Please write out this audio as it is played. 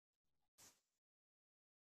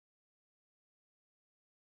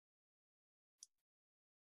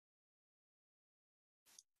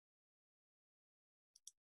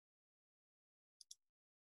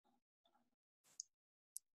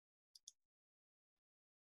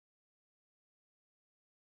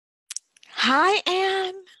Hi,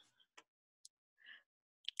 Anne.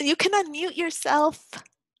 You can unmute yourself.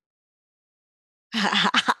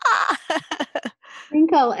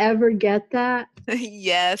 Think I'll ever get that?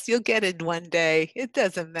 Yes, you'll get it one day. It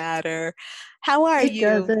doesn't matter. How are It you?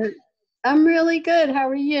 doesn't. I'm really good. How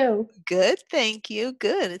are you? Good, thank you.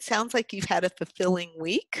 Good. It sounds like you've had a fulfilling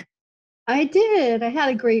week. I did. I had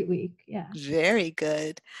a great week. Yeah, Very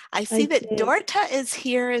good. I I see that did. Dorta is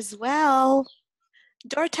here as well.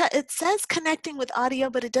 Dorta, it says connecting with audio,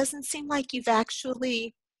 but it doesn't seem like you've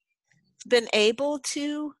actually been able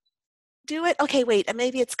to do it. Okay, wait,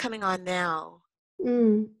 maybe it's coming on now.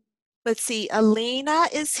 Mm. Let's see, Alina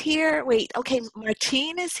is here. Wait, okay,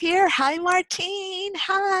 Martine is here. Hi, Martine.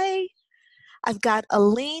 Hi. I've got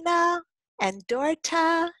Alina and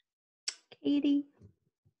Dorta. Katie.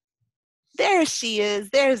 There she is.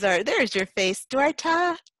 There's your face,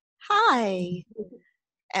 Dorta. Hi.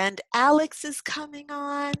 And Alex is coming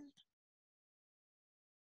on.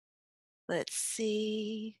 Let's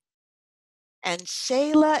see. And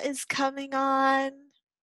Shayla is coming on.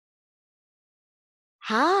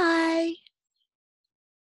 Hi.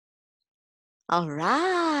 All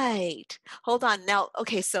right. Hold on. Now,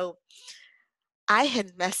 okay, so I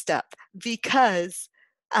had messed up because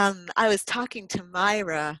I was talking to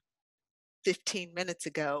Myra 15 minutes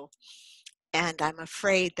ago, and I'm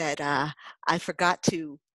afraid that I forgot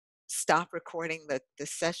to stop recording the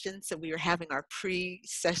session. So we were having our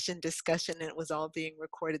pre-session discussion, and it was all being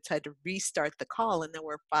recorded. So I had to restart the call, and there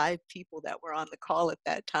were 5 people that were on the call at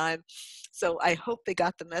that time. So I hope they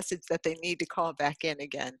got the message that they need to call back in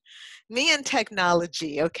again. Me and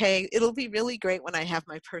technology, okay? It'll be really great when I have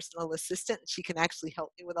my personal assistant, and she can actually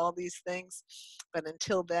help me with all these things. But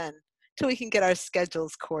until then, till we can get our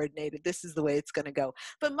schedules coordinated, this is the way it's going to go.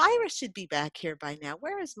 But Myra should be back here by now.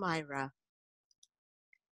 Where is Myra?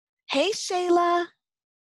 Hey, Shayla.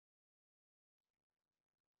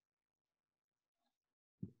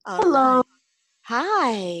 All Hello. right.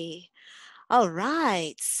 Hi. All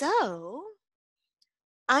right. So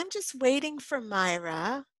I'm just waiting for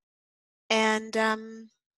Myra. And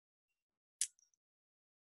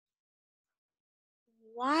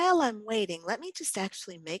while I'm waiting, let me just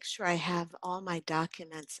actually make sure I have all my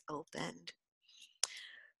documents opened.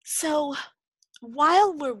 So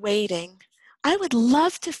while we're waiting, I would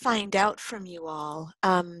love to find out from you all.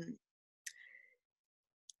 I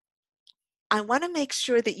want to make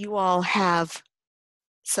sure that you all have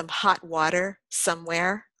some hot water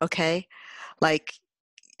somewhere, okay? Like,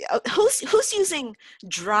 who's using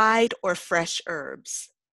dried or fresh herbs?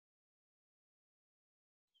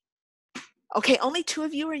 Okay, only 2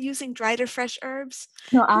 of you are using dried or fresh herbs?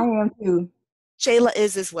 No, I am too. Shayla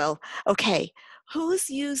is as well. Okay,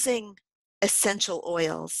 who's using essential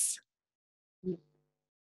oils?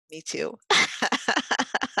 Me too.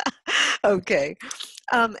 Okay,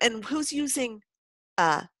 and who's using,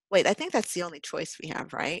 wait, I think that's the only choice we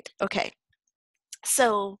have, right? Okay,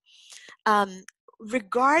 so um,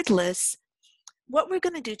 regardless, what we're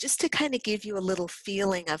going to do, just to kind of give you a little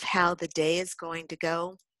feeling of how the day is going to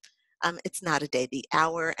go, it's not a day, the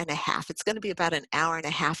hour and a half. It's going to be about an hour and a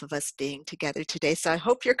half of us being together today. So I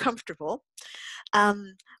hope you're comfortable.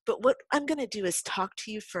 But what I'm going to do is talk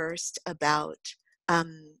to you first about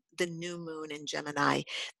the new moon in Gemini.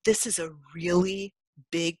 This is a really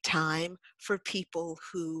big time for people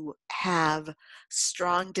who have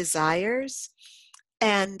strong desires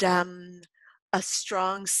and a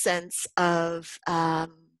strong sense of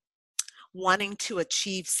wanting to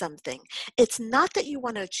achieve something. It's not that you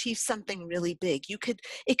want to achieve something really big.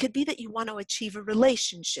 It could be that you want to achieve a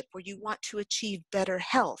relationship, or you want to achieve better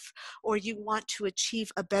health, or you want to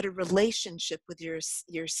achieve a better relationship with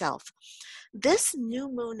yourself. This new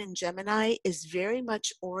moon in Gemini is very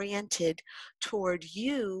much oriented toward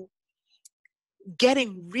you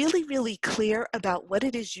getting really, really clear about what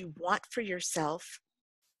it is you want for yourself,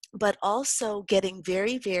 but also getting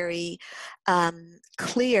very, very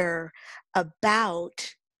clear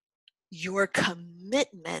about your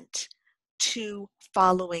commitment to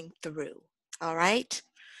following through. All right.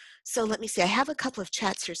 So let me see. I have a couple of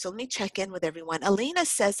chats here. So let me check in with everyone. Alina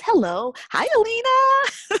says, hello. Hi, Alina.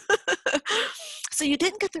 So you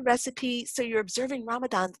didn't get the recipe. So you're observing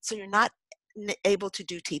Ramadan. So you're not able to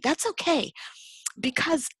do tea. That's okay.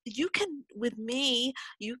 Because you can, with me,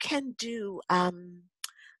 you can do I'm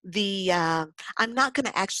not going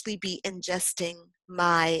to actually be ingesting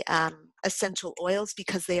my essential oils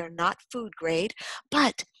because they are not food grade,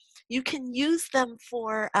 but you can use them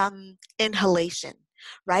for inhalation,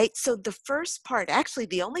 right? So the first part, actually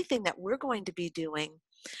the only thing that we're going to be doing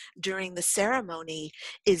during the ceremony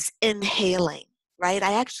is inhaling, right?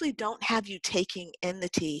 I actually don't have you taking in the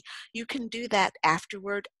tea. You can do that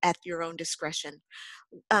afterward at your own discretion.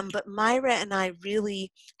 But Myra and I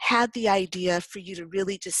really had the idea for you to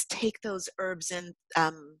really just take those herbs in,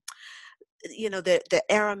 the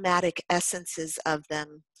aromatic essences of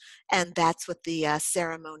them. And that's what the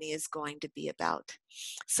ceremony is going to be about.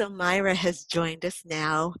 So Myra has joined us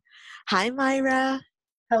now. Hi, Myra.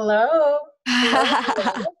 Hello. Hello.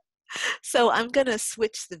 Hello. So I'm going to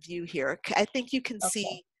switch the view here. I think you can Okay.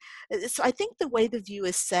 see. So I think the way the view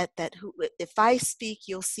is set that if I speak,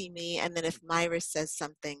 you'll see me. And then if Myra says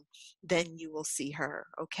something, then you will see her.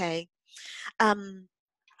 Okay. Um,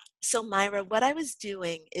 so Myra, what I was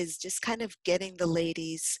doing is just kind of getting the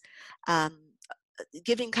ladies, um,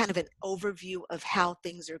 giving kind of an overview of how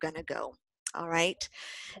things are going to go. All right.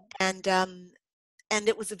 And and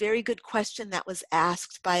it was a very good question that was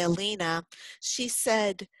asked by Alina. She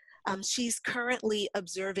said she's currently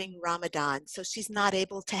observing Ramadan, so she's not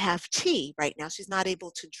able to have tea right now. She's not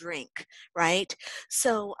able to drink, right?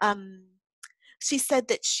 So she said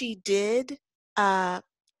that uh,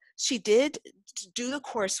 she did do the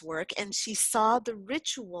coursework and she saw the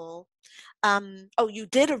ritual. Oh, you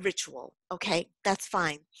did a ritual. Okay, that's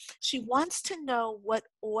fine. She wants to know what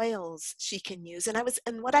oils she can use.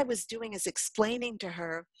 And what I was doing is explaining to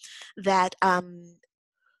her that I'm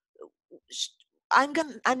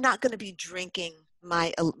not gonna be drinking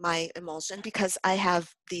my emulsion because I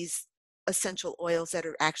have these essential oils that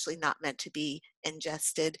are actually not meant to be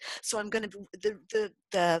ingested. So I'm gonna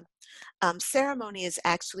the ceremony is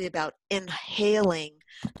actually about inhaling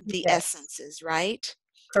the Yes, essences, right?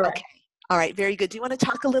 Okay. correct. All right. Very good. Do you want to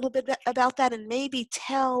talk a little bit about that and maybe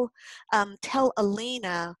tell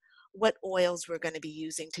Alina what oils we're going to be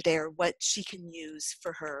using today or what she can use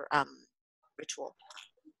for her ritual?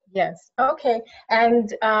 Yes. Okay.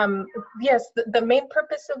 And yes, the main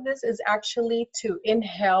purpose of this is actually to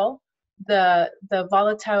inhale the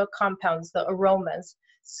volatile compounds, the aromas.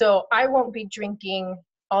 So I won't be drinking,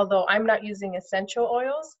 although I'm not using essential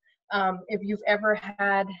oils. If you've ever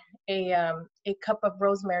had a cup of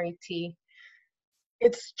rosemary tea,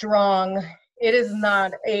 it's strong. It is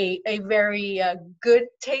not a very good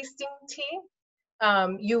tasting tea.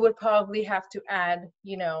 You would probably have to add,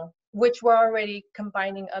 which we're already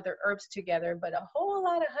combining other herbs together, but a whole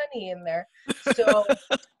lot of honey in there. So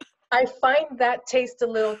I find that taste a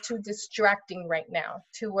little too distracting right now,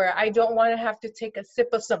 to where I don't want to have to take a sip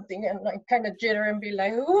of something and like kind of jitter and be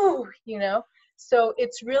like, ooh. So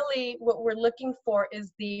it's really what we're looking for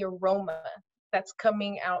is the aroma that's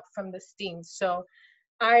coming out from the steam. So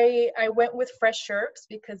I went with fresh herbs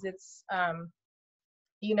because it's on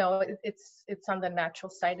the natural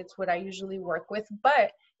side. It's what I usually work with.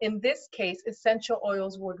 But in this case, essential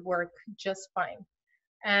oils would work just fine.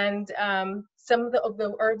 And some of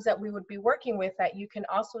the herbs that we would be working with that you can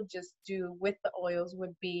also just do with the oils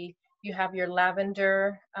would be, you have your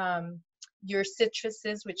lavender, your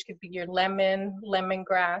citruses, which could be your lemon,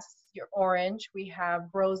 lemongrass, your orange. We have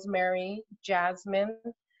rosemary, jasmine.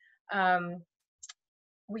 Um,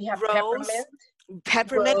 we have Rose, peppermint,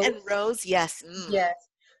 peppermint and rose. rose. Yes. Mm. Yes.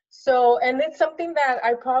 So, and it's something that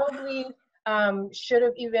I probably should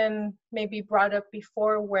have even maybe brought up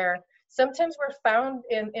before, where sometimes we're found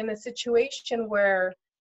in a situation where,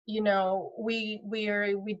 we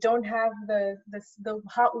don't have the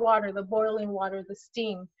hot water, the boiling water, the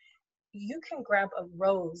steam. You can grab a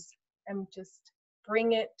rose and just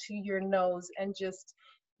bring it to your nose and just,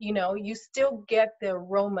 you still get the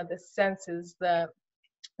aroma, the senses, the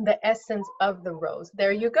essence of the rose.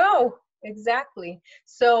 There you go. Exactly.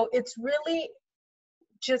 So it's really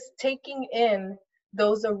just taking in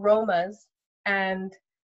those aromas and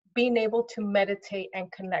being able to meditate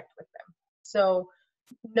and connect with them. So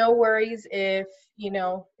no worries if,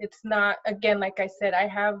 it's not, again, like I said, I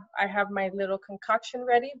have my little concoction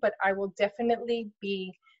ready, but I will definitely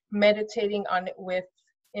be meditating on it with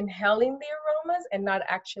inhaling the aromas and not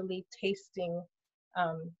actually tasting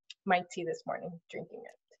my tea this morning, drinking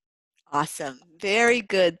it. Awesome. Very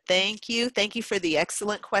good. Thank you. Thank you for the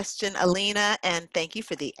excellent question, Alina, and thank you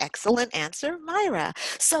for the excellent answer, Myra.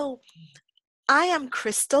 So I am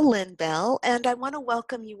Crystal Lindbell, and I want to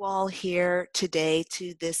welcome you all here today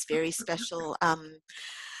to this very special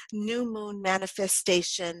new moon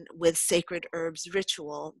manifestation with sacred herbs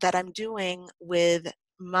ritual that I'm doing with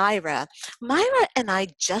Myra. Myra and I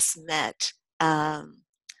just met,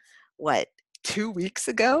 what, 2 weeks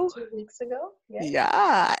ago? 2 weeks ago, yes.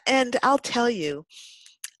 Yeah, and I'll tell you,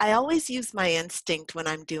 I always use my instinct when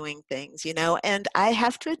I'm doing things, you know, and I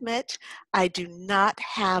have to admit, I do not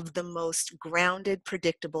have the most grounded,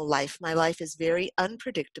 predictable life. My life is very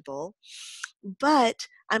unpredictable, but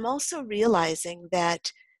I'm also realizing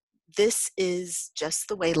that this is just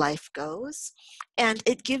the way life goes, and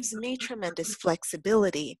it gives me tremendous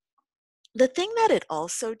flexibility. The thing that it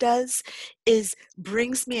also does is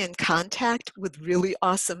brings me in contact with really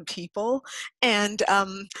awesome people and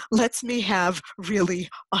lets me have really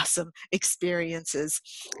awesome experiences.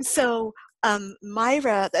 So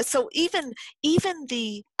Myra, so even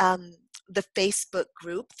the Facebook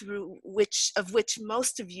group through which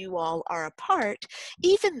most of you all are a part,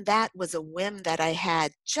 even that was a whim that I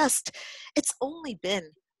had. Just it's only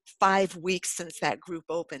been 5 weeks since that group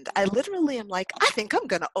opened. I literally am like, I think I'm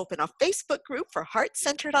going to open a Facebook group for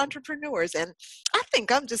heart-centered entrepreneurs, and I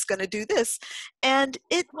think I'm just going to do this. And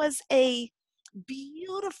it was a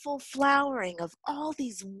beautiful flowering of all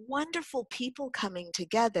these wonderful people coming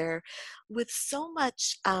together with so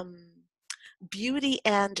much beauty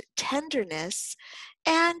and tenderness.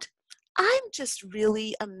 And I'm just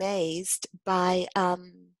really amazed by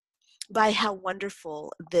how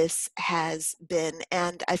wonderful this has been,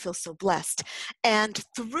 and I feel so blessed. And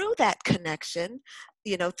through that connection,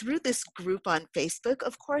 you know, through this group on Facebook,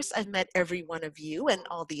 of course, I've met every one of you and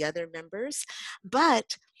all the other members,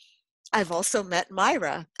 but I've also met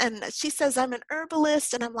Myra, and she says I'm an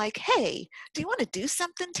herbalist, and I'm like, hey, do you want to do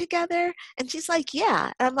something together? And she's like,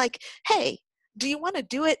 yeah. And I'm like, hey, do you want to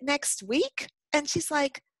do it next week? And she's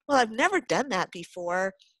like, well, I've never done that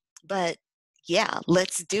before, but yeah,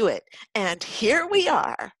 let's do it. And here we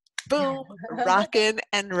are, boom, rocking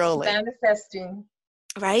and rolling. Manifesting.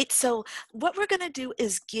 Right. So what we're going to do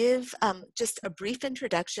is give just a brief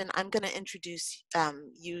introduction. I'm going to introduce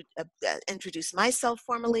introduce myself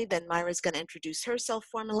formally. Then Myra's going to introduce herself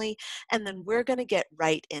formally, and then we're going to get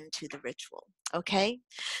right into the ritual. Okay.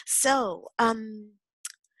 So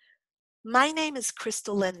my name is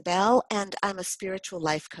Crystal Lynn Bell, and I'm a spiritual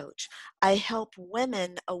life coach. I help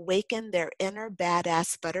women awaken their inner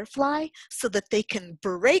badass butterfly so that they can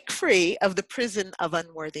break free of the prison of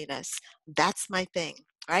unworthiness. That's my thing.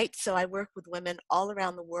 Right? So I work with women all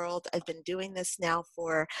around the world. I've been doing this now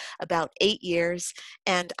for about 8 years,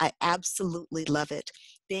 and I absolutely love it.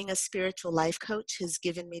 Being a spiritual life coach has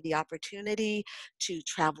given me the opportunity to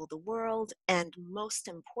travel the world, and most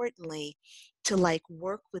importantly, to like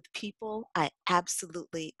work with people I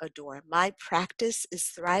absolutely adore. My practice is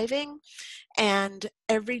thriving, and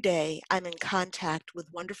every day I'm in contact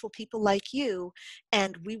with wonderful people like you,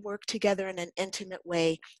 and we work together in an intimate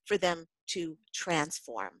way for them to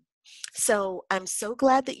transform. So I'm so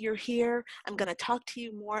glad that you're here. I'm going to talk to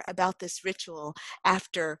you more about this ritual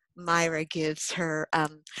after Myra gives her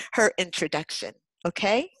introduction.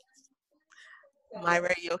 Okay? Myra,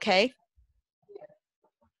 are you okay?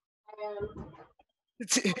 Um,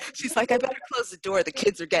 She's like, I better close the door. The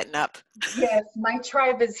kids are getting up. yes, my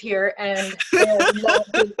tribe is here and they love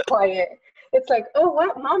being quiet. It's like, oh,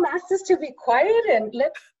 what? Mom asked us to be quiet and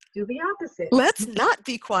let's do the opposite. Let's not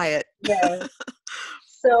be quiet. Yes.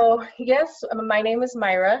 So, yes, my name is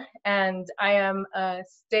Myra and I am a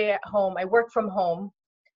stay at home. I work from home,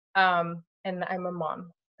 and I'm a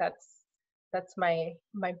mom. That's my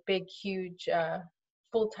big, huge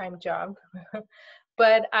full-time job.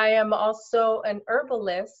 But I am also an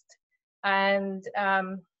herbalist, and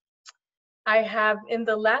I have in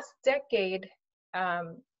the last decade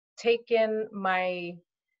taken my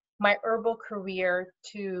herbal career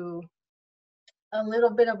to a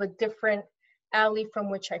little bit of a different alley from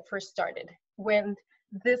which I first started. When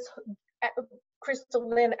this Crystal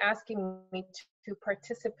Lynn asking me to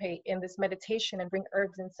participate in this meditation and bring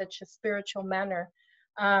herbs in such a spiritual manner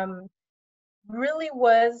um, really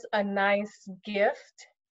was a nice gift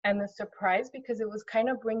and a surprise because it was kind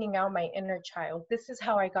of bringing out my inner child. This is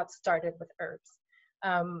how I got started with herbs.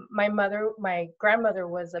 My grandmother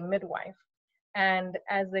was a midwife, and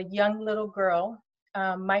as a young little girl,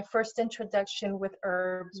 my first introduction with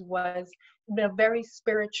herbs was in a very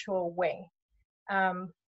spiritual way.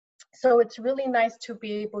 Um, so it's really nice to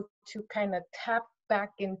be able to kind of tap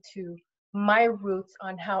back into my roots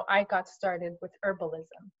on how I got started with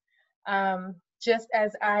herbalism. Just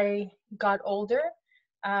as I got older,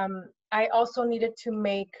 I also needed to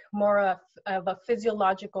make more of a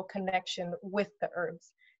physiological connection with the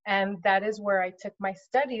herbs. And that is where I took my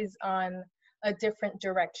studies on a different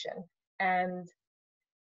direction. And,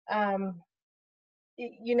 um,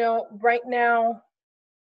 right now,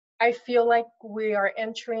 I feel like we are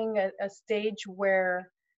entering a stage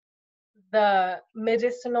where the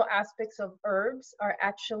medicinal aspects of herbs are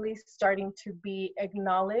actually starting to be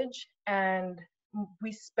acknowledged and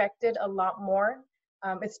respected a lot more,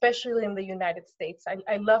 especially in the United States.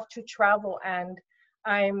 I love to travel, and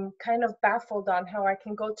I'm kind of baffled on how I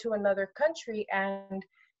can go to another country and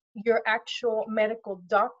your actual medical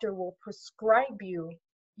doctor will prescribe you,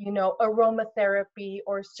 you know, aromatherapy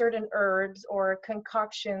or certain herbs or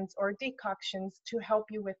concoctions or decoctions to help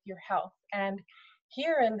you with your health. And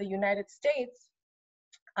here in the United States,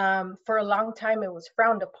 for a long time it was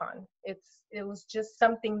frowned upon. It was just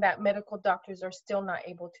something that medical doctors are still not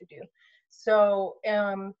able to do. So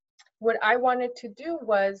what I wanted to do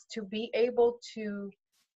was to be able to,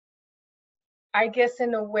 I guess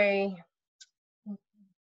in a way,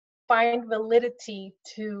 find validity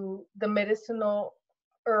to the medicinal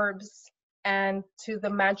herbs and to the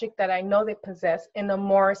magic that I know they possess in a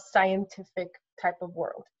more scientific type of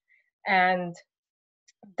world. And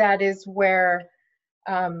that is where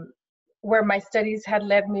my studies had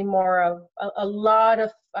led me more of a lot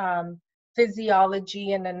of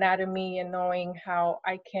physiology and anatomy and knowing how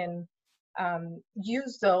I can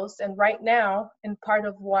use those. And right now, and part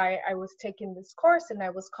of why I was taking this course and I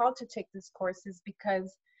was called to take this course is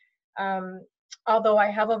because although I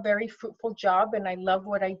have a very fruitful job and I love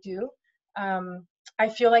what I do, I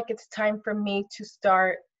feel like it's time for me to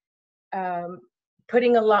start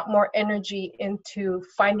putting a lot more energy into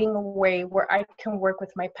finding a way where I can work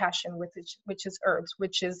with my passion, which is herbs,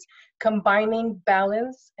 which is combining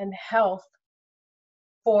balance and health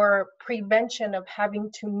for prevention of having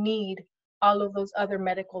to need all of those other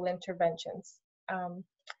medical interventions.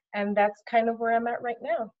 And that's kind of where I'm at right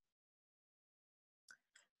now.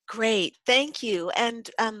 Great, thank you. And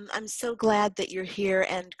I'm so glad that you're here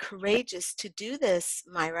and courageous to do this,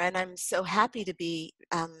 Myra. And I'm so happy to be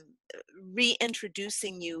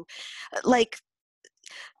reintroducing you. Like,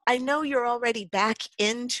 I know you're already back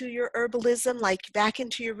into your herbalism, like back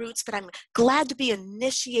into your roots, but I'm glad to be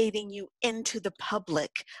initiating you into the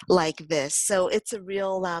public like this. So it's a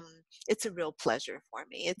real pleasure for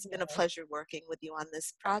me. It's been a Yeah. pleasure working with you on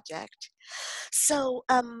this project. So,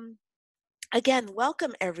 again,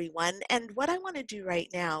 welcome everyone. And what I want to do right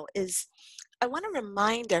now is I want to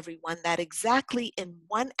remind everyone that exactly in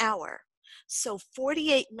 1 hour, so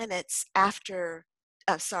 48 minutes after,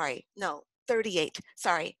 sorry, no, 38,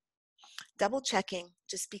 sorry, double checking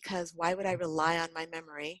just because why would I rely on my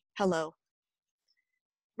memory? Hello.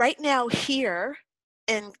 Right now here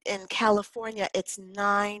in California, it's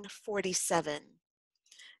 9:47.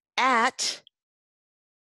 At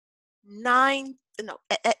 9, no,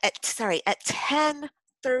 sorry, at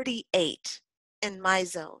 10:38 in my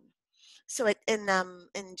zone. So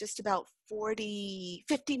in just about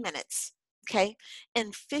 50 minutes, okay?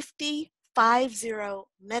 In 50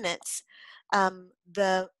 minutes,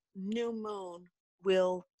 the new moon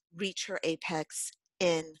will reach her apex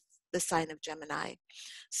in the sign of Gemini.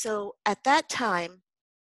 So at that time,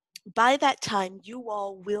 by that time, you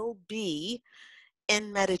all will be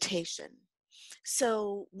in meditation.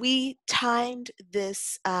 So we timed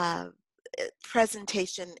this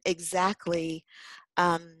presentation exactly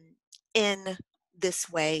um, in this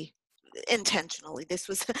way intentionally. This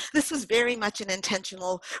was this was very much an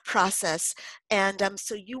intentional process, and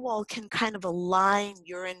so you all can kind of align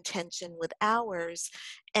your intention with ours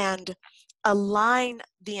and align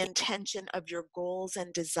the intention of your goals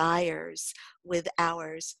and desires with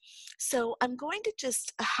ours. So I'm going to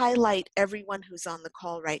just highlight everyone who's on the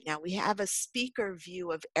call right now. We have a speaker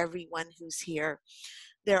view of everyone who's here.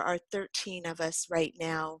 There are 13 of us right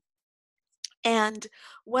now. And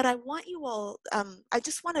what I want you all, I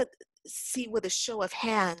just want to see with a show of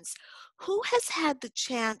hands, who has had the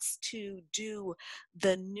chance to do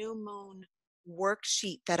the new moon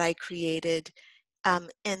worksheet that I created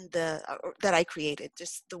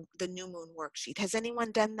just the new moon worksheet. Has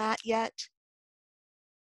anyone done that yet?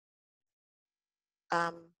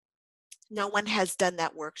 No one has done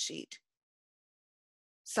that worksheet.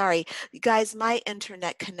 Sorry, guys, my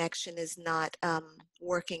internet connection is not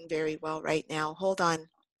working very well right now. Hold on.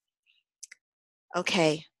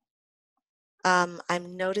 Okay. I'm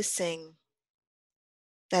noticing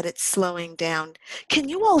that it's slowing down. Can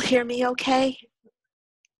you all hear me okay?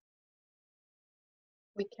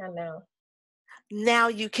 We can now. Now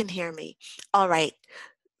you can hear me. All right.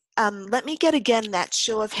 Let me get again that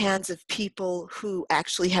show of hands of people who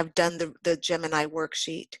actually have done the Gemini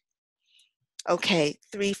worksheet. Okay,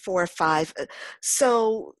 3, 4, 5.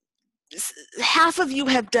 So half of you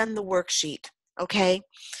have done the worksheet, okay?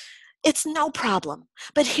 It's no problem.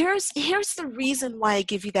 But here's the reason why I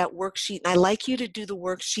give you that worksheet, and I like you to do the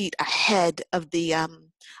worksheet ahead of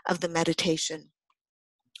the meditation.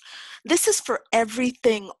 This is for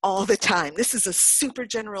everything all the time. This is a super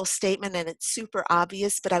general statement and it's super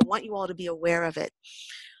obvious, but I want you all to be aware of it.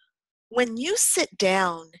 When you sit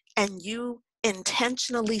down and you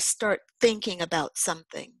intentionally start thinking about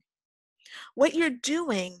something, what you're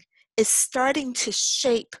doing is starting to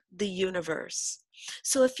shape the universe.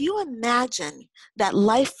 So if you imagine that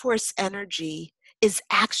life force energy is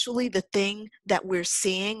actually the thing that we're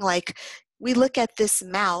seeing, like we look at this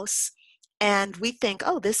mouse and we think,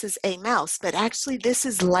 oh, this is a mouse, but actually this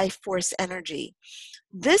is life force energy.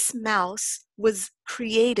 This mouse was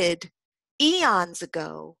created eons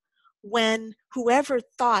ago when whoever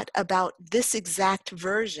thought about this exact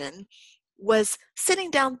version was sitting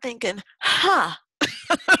down thinking, huh,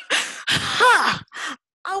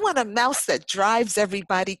 I want a mouse that drives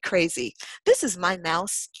everybody crazy. This is my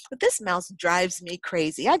mouse, but this mouse drives me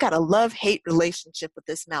crazy. I got a love-hate relationship with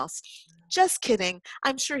this mouse. Just kidding.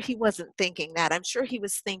 I'm sure he wasn't thinking that. I'm sure he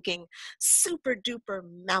was thinking super duper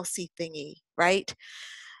mousy thingy, right?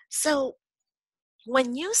 So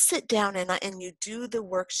when you sit down and you do the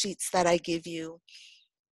worksheets that I give you,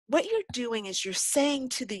 what you're doing is you're saying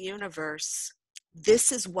to the universe,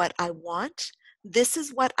 this is what I want, this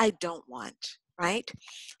is what I don't want, right?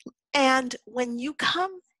 And when you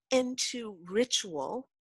come into ritual,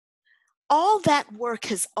 all that work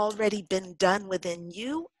has already been done within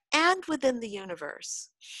you and within the universe.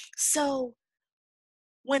 So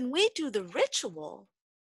when we do the ritual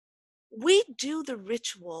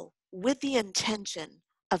with the intention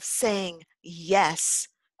of saying yes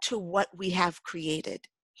to what we have created.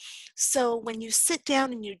 So when you sit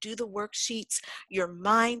down and you do the worksheets, your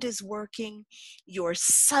mind is working, your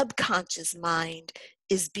subconscious mind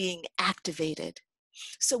is being activated.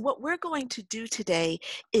 So what we're going to do today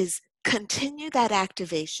is continue that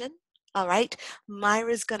activation. All right.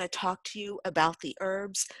 Myra's going to talk to you about the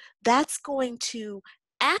herbs. That's going to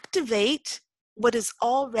activate what is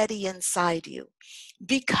already inside you.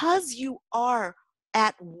 Because you are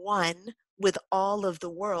at one with all of the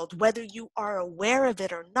world, whether you are aware of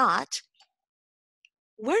it or not,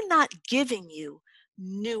 we're not giving you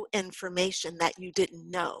new information that you didn't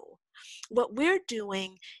know. What we're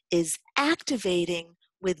doing is activating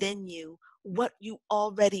within you what you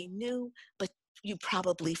already knew, but you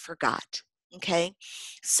probably forgot. Okay,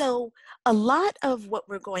 so a lot of what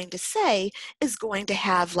we're going to say is going to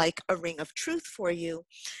have like a ring of truth for you,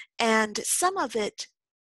 and some of it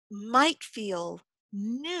might feel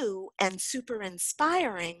new and super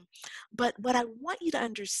inspiring, but what I want you to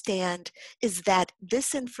understand is that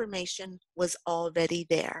this information was already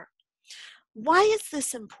there. Why is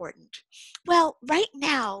this important? Well, right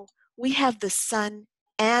now we have the sun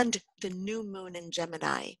and the new moon in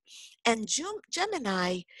Gemini. And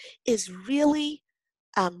Gemini is really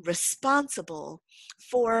responsible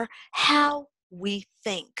for how we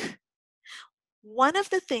think. One of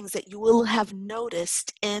the things that you will have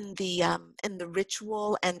noticed in the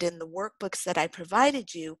ritual and in the workbooks that I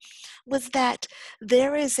provided you was that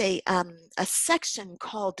there is a section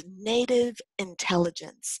called native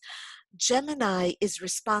intelligence. Gemini is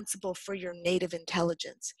responsible for your native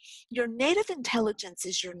intelligence. Your native intelligence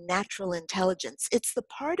is your natural intelligence. It's the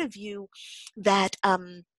part of you that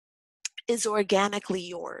is organically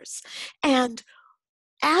yours. And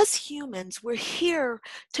as humans, we're here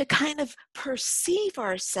to kind of perceive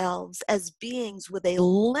ourselves as beings with a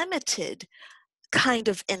limited kind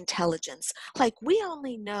of intelligence. Like we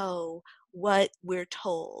only know what we're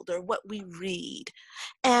told or what we read.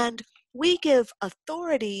 And we give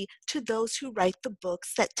authority to those who write the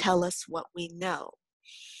books that tell us what we know.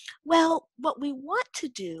 Well, what we want to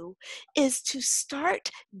do is to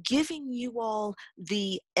start giving you all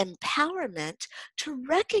the empowerment to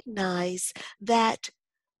recognize that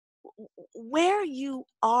where you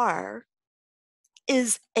are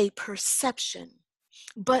is a perception,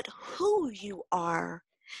 but who you are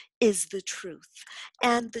is the truth.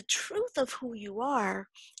 And the truth of who you are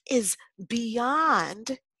is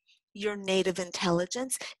beyond your native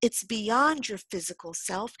intelligence. It's beyond your physical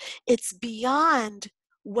self. It's beyond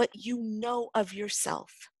what you know of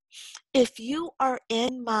yourself. If you are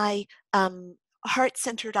in my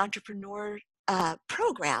heart-centered entrepreneur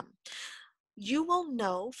program, you will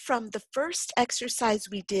know from the first exercise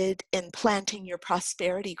we did in planting your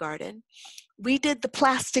prosperity garden, we did the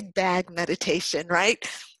plastic bag meditation, right?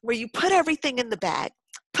 Where you put everything in the bag.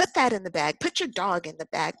 Put that in the bag. Put your dog in the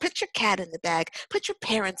bag. Put your cat in the bag. Put your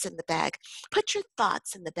parents in the bag. Put your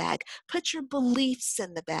thoughts in the bag. Put your beliefs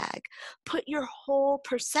in the bag. Put your whole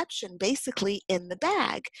perception basically in the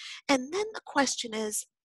bag. And then the question is,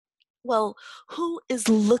 well, who is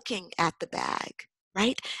looking at the bag,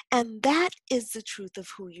 right? And that is the truth of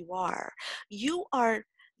who you are. You are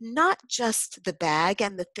not just the bag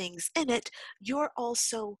and the things in it, you're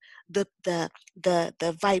also the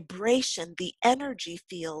vibration, the energy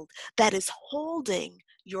field that is holding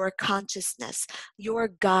your consciousness, your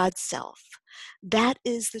God self. That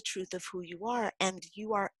is the truth of who you are, and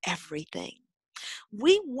you are everything.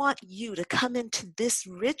 We want you to come into this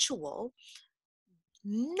ritual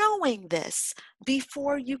knowing this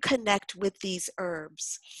before you connect with these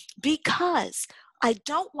herbs, because I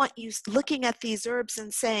don't want you looking at these herbs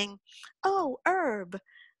and saying, oh, herb,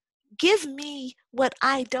 give me what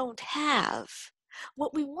I don't have.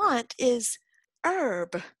 What we want is,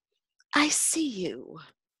 herb, I see you.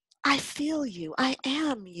 I feel you. I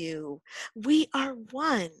am you. We are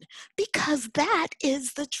one, because that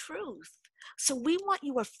is the truth. So we want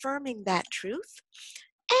you affirming that truth.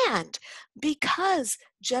 And because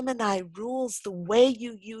Gemini rules the way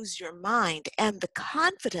you use your mind and the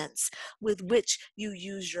confidence with which you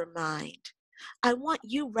use your mind, I want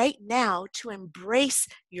you right now to embrace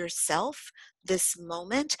yourself, this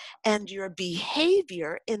moment, and your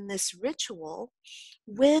behavior in this ritual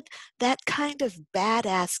with that kind of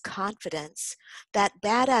badass confidence, that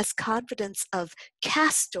badass confidence of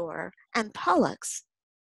Castor and Pollux.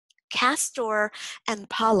 Castor and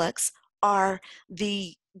Pollux are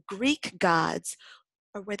the Greek gods,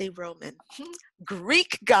 or were they Roman?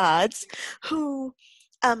 Greek gods who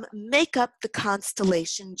make up the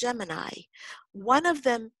constellation Gemini. One of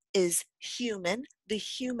them is human, the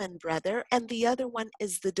human brother, and the other one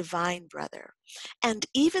is the divine brother. And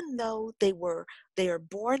even though they are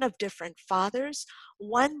born of different fathers,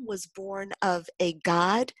 one was born of a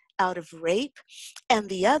god out of rape, and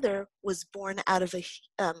the other was born out of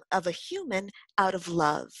a human out of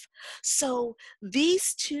love. So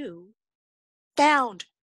these two found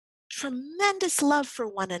tremendous love for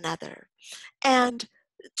one another, and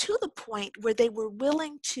to the point where they were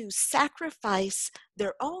willing to sacrifice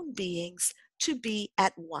their own beings to be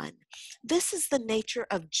at one. This is the nature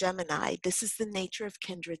of Gemini. This is the nature of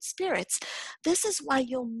kindred spirits. This is why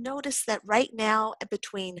you'll notice that right now,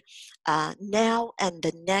 between now and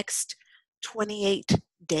the next 28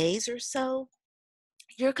 days or so,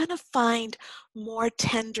 you're going to find more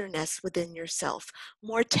tenderness within yourself,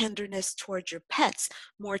 more tenderness toward your pets,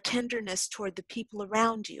 more tenderness toward the people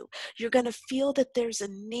around you. You're going to feel that there's a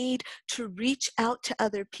need to reach out to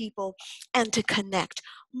other people and to connect.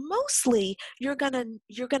 Mostly, you're going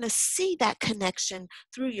to see that connection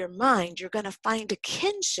through your mind. You're going to find a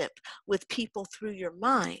kinship with people through your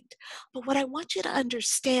mind. But what I want you to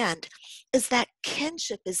understand is that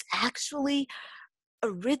kinship is actually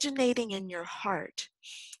originating in your heart.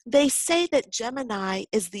 They say that Gemini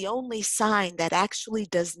is the only sign that actually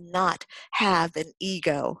does not have an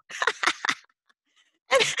ego.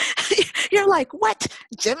 And you're like, what?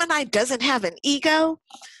 Gemini doesn't have an ego?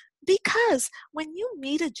 Because when you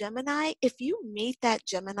meet a Gemini, if you meet that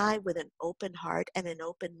Gemini with an open heart and an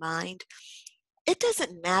open mind, it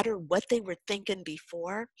doesn't matter what they were thinking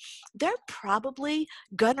before. They're probably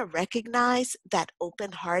going to recognize that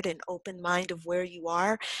open heart and open mind of where you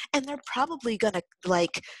are. And they're probably going to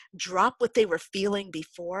drop what they were feeling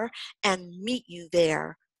before and meet you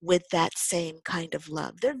there with that same kind of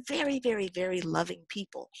love. They're very, very, very loving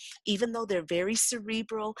people. Even though they're very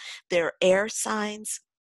cerebral, they're air signs,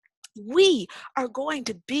 we are going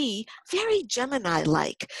to be very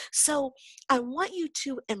Gemini-like. So I want you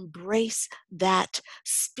to embrace that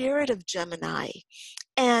spirit of Gemini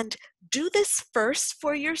and do this first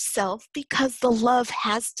for yourself, because the love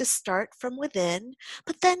has to start from within,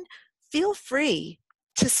 but then feel free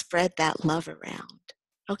to spread that love around.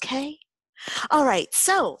 Okay? All right,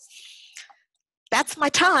 so that's my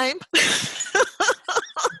time.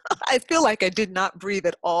 I feel like I did not breathe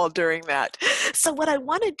at all during that. So what I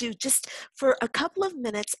want to do, just for a couple of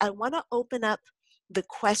minutes, I want to open up the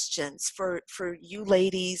questions for you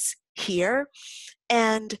ladies here.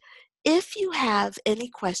 And if you have any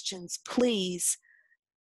questions, please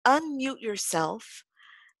unmute yourself,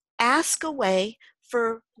 ask away.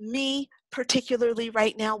 For me, particularly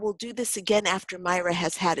right now, we'll do this again after Myra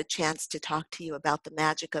has had a chance to talk to you about the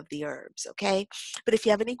magic of the herbs, okay? But if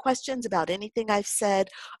you have any questions about anything I've said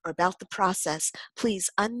or about the process, please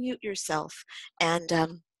unmute yourself and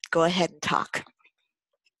go ahead and talk.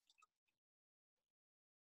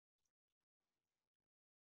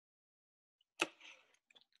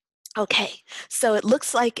 Okay, so it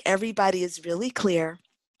looks like everybody is really clear.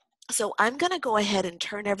 So I'm going to go ahead and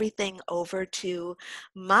turn everything over to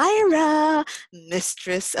Myra,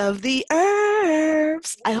 Mistress of the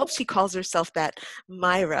Herbs. I hope she calls herself that,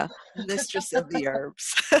 Myra, Mistress of the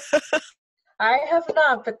Herbs. I have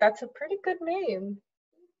not, but that's a pretty good name.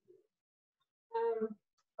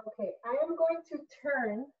 Okay, I am going to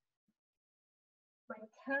turn my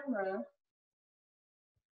camera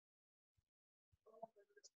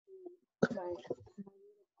my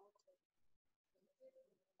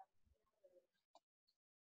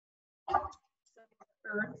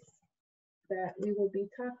herbs that we will be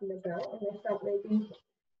talking about, and I thought maybe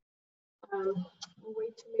a way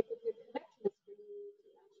to make a good connection is for you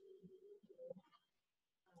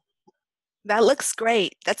That looks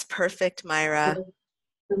great. That's perfect, to Myra. actually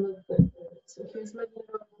some of the herbs. So here's my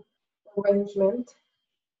little arrangement.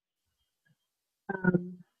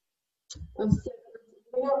 Um, I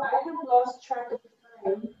have lost track of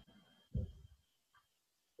time.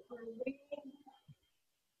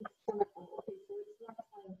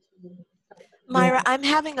 Yeah. Myra, I'm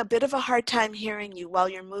having a bit of a hard time hearing you while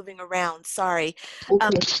you're moving around. Sorry.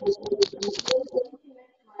 Um,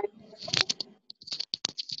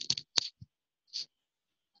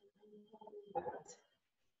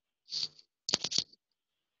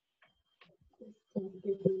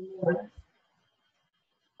 Okay.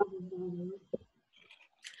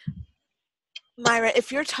 Myra,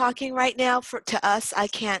 if you're talking right now to us, I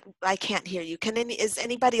can't hear you. Is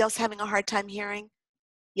anybody else having a hard time hearing?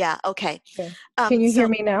 Yeah, okay. Okay. Can you hear So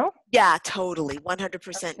me now? yeah, totally,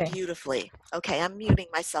 100% Okay. beautifully. Okay, I'm muting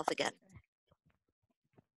myself again.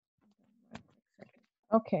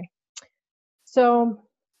 Okay. So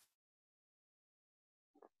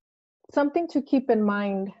something to keep in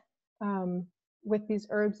mind with these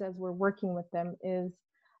herbs as we're working with them is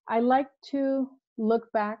I like to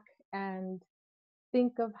look back and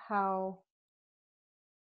think of how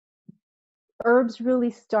herbs really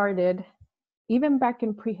started even back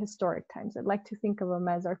in prehistoric times. I'd like to think of them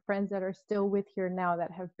as our friends that are still with here now that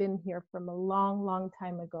have been here from a long, long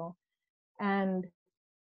time ago. And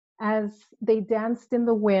as they danced in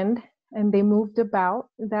the wind and they moved about,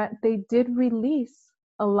 that they did release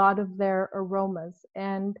a lot of their aromas.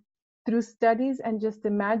 And through studies and just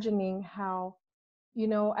imagining how,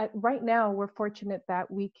 right now we're fortunate that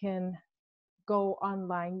we can go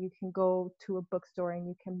online, you can go to a bookstore and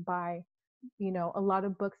you can buy, a lot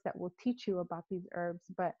of books that will teach you about these herbs.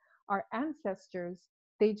 But our ancestors,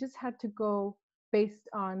 they just had to go based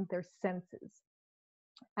on their senses.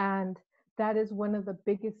 And that is one of the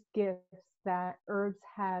biggest gifts that herbs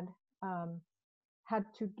um, had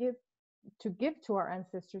to give to our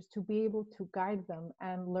ancestors, to be able to guide them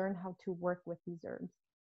and learn how to work with these herbs.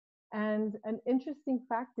 And an interesting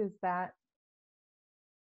fact is that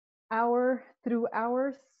through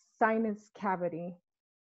our sinus cavity,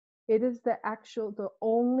 it is the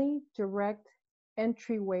only direct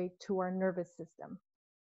entryway to our nervous system.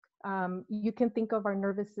 You can think of our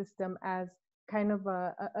nervous system as kind of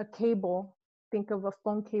a cable. Think of a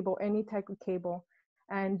phone cable, any type of cable,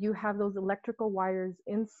 and you have those electrical wires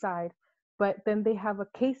inside, but then they have a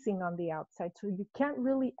casing on the outside. So you can't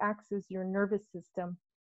really access your nervous system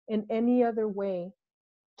in any other way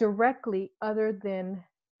directly other than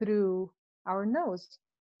through our nose,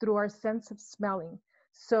 through our sense of smelling.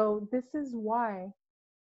 So this is why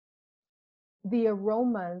the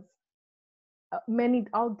aromas,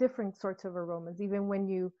 all different sorts of aromas, even when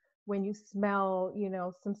you smell,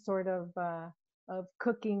 some sort of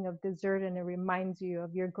cooking of dessert, and it reminds you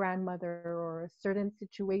of your grandmother or a certain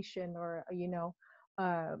situation, or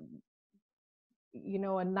um,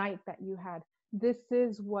 a night that you had. This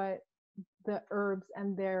is what the herbs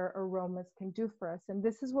and their aromas can do for us, and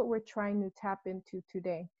this is what we're trying to tap into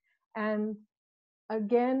today. And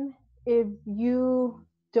again, if you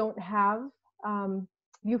don't have,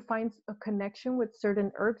 you find a connection with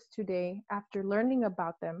certain herbs today after learning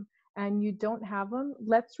about them, and you don't have them,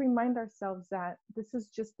 let's remind ourselves that this is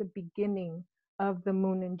just the beginning of the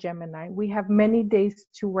moon in Gemini. We have many days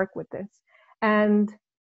to work with this. And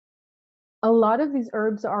a lot of these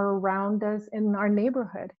herbs are around us in our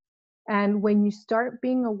neighborhood. And when you start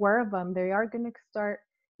being aware of them, they are going to start,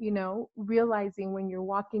 realizing when you're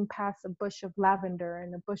walking past a bush of lavender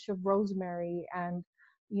and a bush of rosemary and,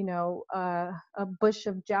 a bush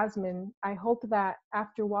of jasmine. I hope that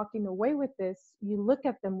after walking away with this, you look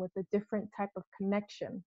at them with a different type of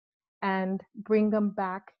connection and bring them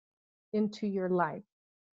back into your life.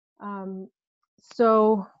 Um,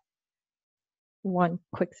 so, one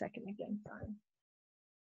quick second again, sorry.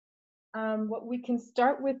 What we can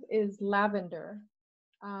start with is lavender.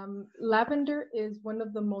 Lavender is one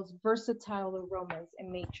of the most versatile aromas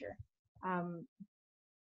in nature. Um,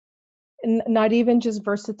 Not even just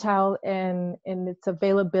versatile in its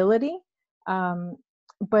availability, um,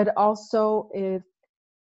 but also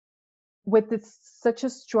with its such a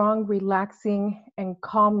strong, relaxing, and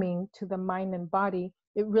calming to the mind and body.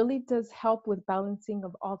 It really does help with balancing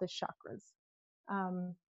of all the chakras.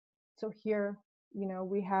 So here,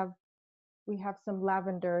 we have some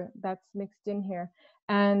lavender that's mixed in here.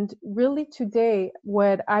 And really today,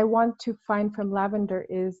 what I want to find from lavender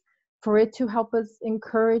is for it to help us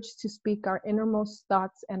encourage to speak our innermost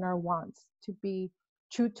thoughts and our wants, to be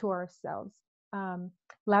true to ourselves. Um,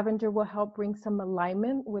 Lavender will help bring some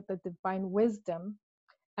alignment with the divine wisdom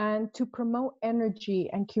and to promote energy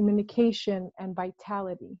and communication and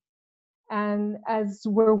vitality. And as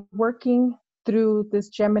we're working through this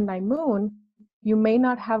Gemini moon, you may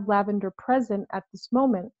not have lavender present at this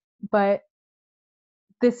moment, but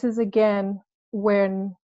this is again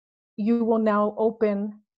when you will now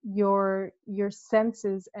open your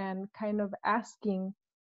senses and kind of asking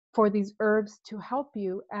for these herbs to help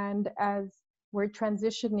you. And as we're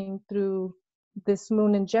transitioning through this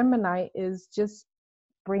moon in Gemini, is just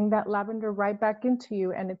bring that lavender right back into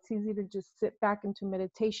you, and it's easy to just sit back into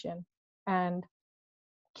meditation and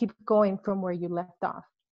keep going from where you left off.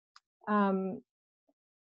 um,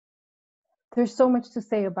 there's so much to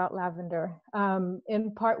say about lavender.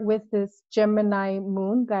 In part with this Gemini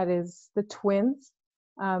moon that is the twins,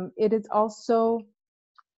 it is also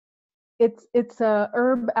it's a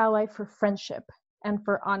herb ally for friendship and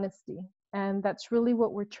for honesty, and that's really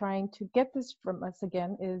what we're trying to get this from us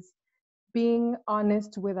again, is being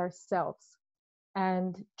honest with ourselves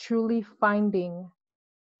and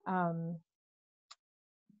um,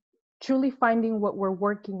 truly finding what we're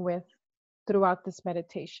working with throughout this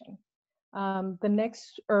meditation. The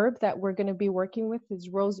next herb that we're going to be working with is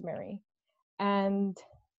rosemary. And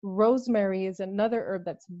rosemary is another herb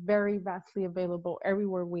that's very vastly available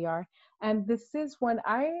everywhere we are. And this is when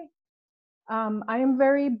I am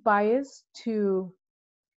very biased to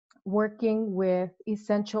working with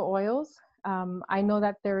essential oils. I know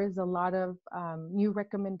that there is a lot of new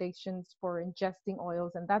recommendations for ingesting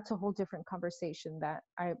oils, and that's a whole different conversation that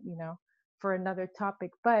for another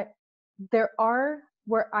topic. But there are,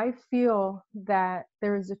 where I feel that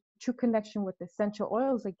there is a true connection with essential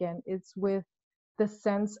oils again, is with the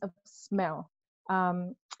sense of smell.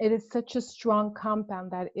 It is such a strong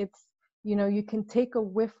compound that you can take a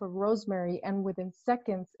whiff of rosemary and within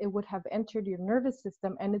seconds it would have entered your nervous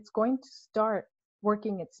system and it's going to start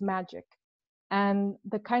working its magic. And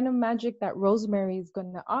the kind of magic that rosemary is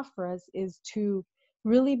going to offer us is to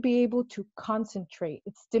really be able to concentrate.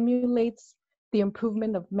 It stimulates the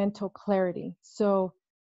improvement of mental clarity. So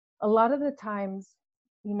a lot of the times,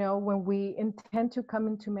 when we intend to come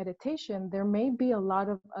into meditation, there may be a lot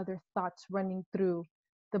of other thoughts running through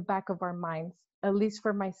the back of our minds. At least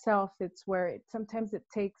for myself, it's where sometimes it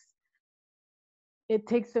takes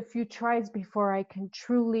a few tries before I can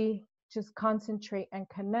truly just concentrate and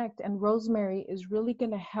connect. And rosemary is really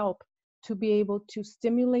going to help to be able to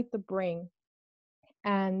stimulate the brain,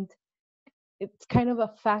 and it's kind of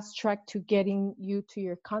a fast track to getting you to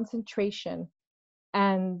your concentration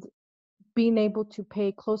and being able to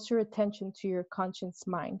pay closer attention to your conscious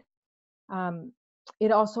mind. Um,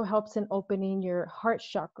 it also helps in opening your heart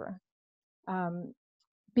chakra, um,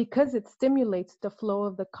 because it stimulates the flow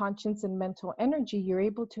of the conscious and mental energy. You're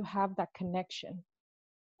able to have that connection.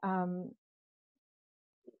 Um,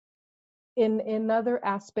 in other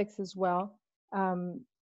aspects as well, um,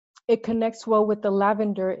 it connects well with the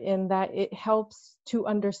lavender in that it helps to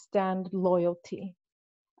understand loyalty.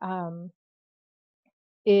 Um,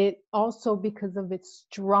 It also, because of its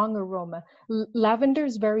strong aroma, lavender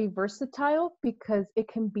is very versatile because it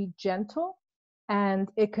can be gentle and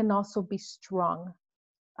it can also be strong.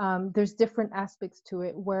 There's different aspects to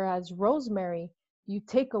it. Whereas rosemary, you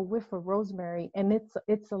take a whiff of rosemary and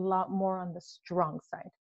it's a lot more on the strong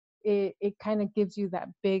side. It kind of gives you that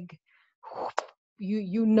big,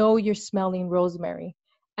 you're smelling rosemary.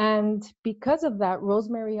 And because of that,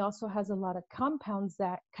 rosemary also has a lot of compounds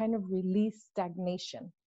that kind of release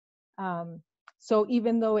stagnation. Um, so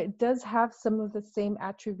even though it does have some of the same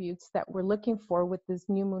attributes that we're looking for with this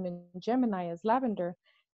new moon in Gemini as lavender,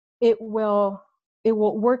 it will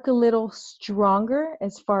work a little stronger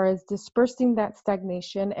as far as dispersing that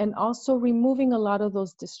stagnation and also removing a lot of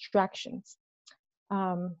those distractions.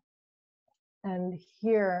 And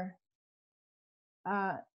here,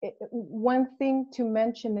 one thing to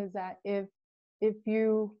mention is that if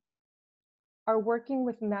you are working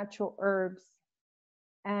with natural herbs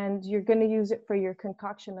and you're going to use it for your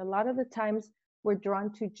concoction, a lot of the times we're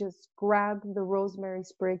drawn to just grab the rosemary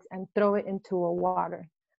sprigs and throw it into a water.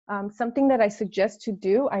 Something that I suggest to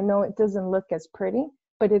do, I know it doesn't look as pretty,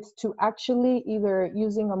 but it's to actually either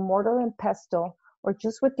using a mortar and pestle or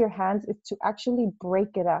just with your hands, is to actually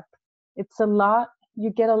break it up. You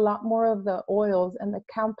get a lot more of the oils and the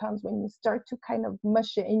compounds when you start to kind of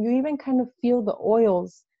mush it, and you even kind of feel the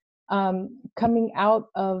oils coming out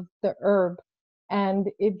of the herb. And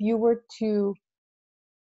if you were to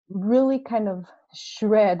really kind of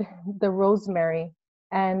shred the rosemary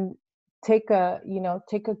and take a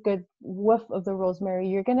good whiff of the rosemary,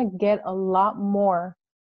 you're going to get a lot more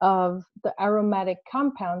of the aromatic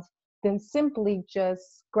compounds than simply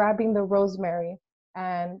just grabbing the rosemary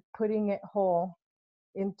and putting it whole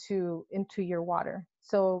into your water.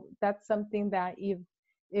 So that's something that if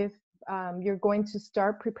you're going to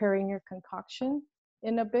start preparing your concoction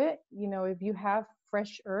in a bit, if you have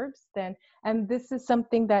fresh herbs, then, and this is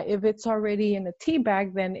something that if it's already in a tea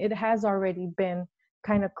bag, then it has already been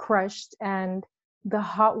kind of crushed, and the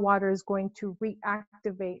hot water is going to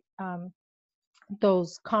reactivate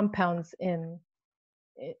those compounds in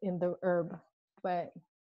the herb. But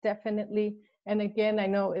definitely, and again, I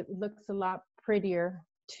know it looks a lot prettier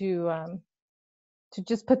to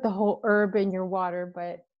just put the whole herb in your water,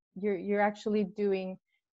 but you're actually doing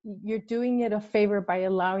it a favor by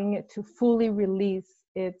allowing it to fully release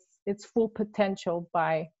its full potential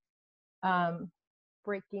by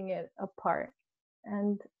breaking it apart.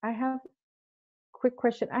 And I have a quick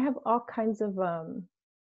question. I have all kinds of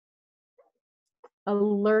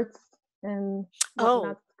alerts and Oh,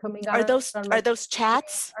 whatnot coming out on my are those screen.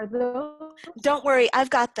 chats? Are those? Don't worry, I've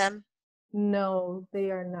got them. No,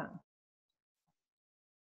 they are not.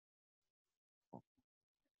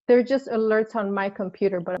 They're just alerts on my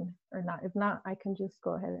computer, but or not. If not, I can just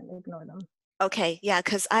go ahead and ignore them. Okay, yeah,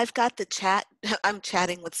 because I've got the chat. I'm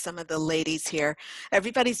chatting with some of the ladies here.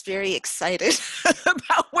 Everybody's very excited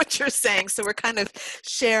about what you're saying, so we're kind of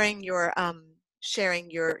sharing your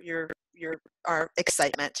our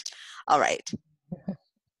excitement. All right.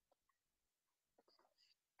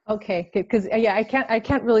 Okay, because yeah, I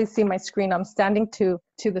can't really see my screen. I'm standing to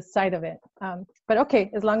the side of it. But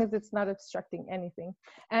okay, as long as it's not obstructing anything.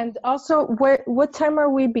 And also, what time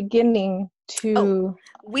are we beginning to? Oh,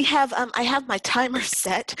 we have I have my timer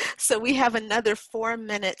set, so we have another 4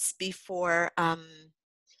 minutes before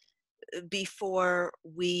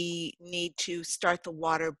we need to start the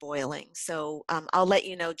water boiling. So I'll let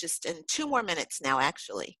you know just in 2 more minutes now,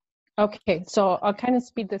 actually. Okay, so I'll kind of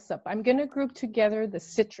speed this up. I'm going to group together the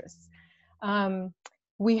citrus.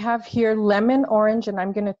 We have here lemon, orange, and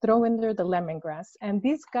I'm going to throw in there the lemongrass. And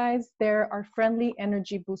these guys, there are friendly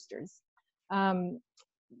energy boosters. You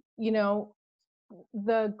know,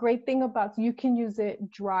 the great thing about, you can use it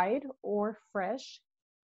dried or fresh.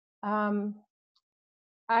 I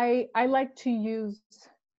like to use,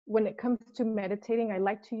 when it comes to meditating, I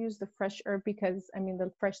like to use the fresh herb because, I mean,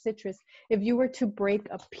 the fresh citrus, if you were to break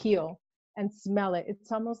a peel and smell it,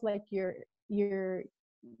 it's almost like you're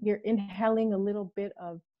inhaling a little bit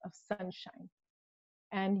of sunshine,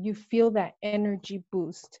 and you feel that energy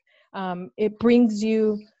boost. It brings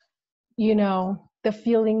you, the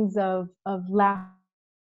feelings of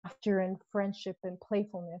laughter and friendship and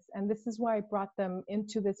playfulness. And this is why I brought them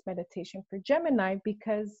into this meditation for Gemini,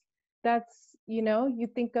 because that's, you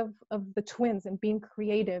think of the twins and being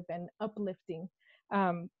creative and uplifting.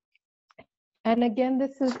 And again,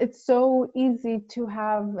 it's so easy to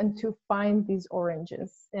have and to find these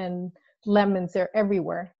oranges and lemons. They're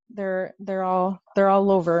everywhere. They're all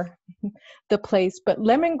over the place. But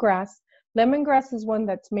lemongrass is one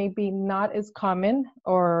that's maybe not as common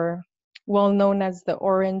or well known as the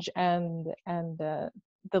orange and the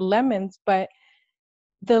lemons. But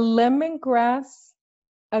the lemongrass,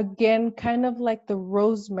 again, kind of like the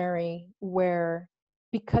rosemary, where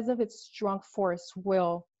because of its strong force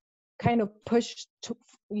will kind of push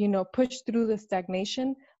through the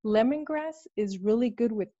stagnation. Lemongrass is really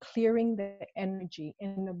good with clearing the energy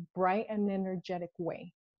in a bright and energetic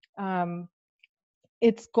way.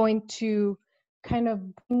 It's going to kind of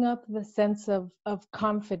bring up the sense of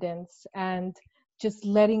confidence and just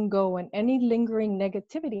letting go, and any lingering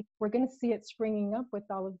negativity, we're going to see it springing up with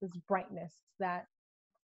all of this brightness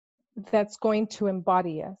that's going to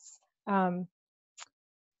embody us. I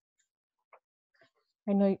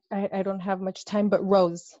know I don't have much time, but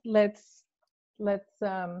rose. Let's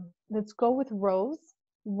go with rose,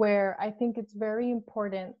 where I think it's very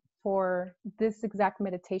important for this exact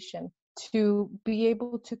meditation to be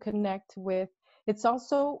able to connect with. It's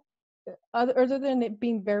also, other than it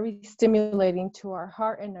being very stimulating to our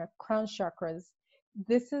heart and our crown chakras,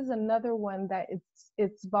 this is another one that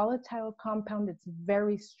it's volatile compound. It's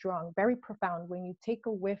very strong, very profound. When you take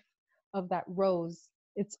a whiff of that rose,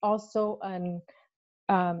 it's also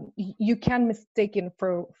you can mistake it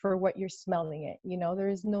for what you're smelling it. There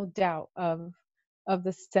is no doubt of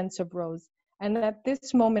the sense of rose. And at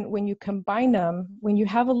this moment, when you combine them, when you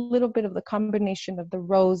have a little bit of the combination of the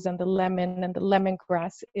rose and the lemon and the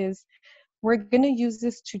lemongrass, is we're going to use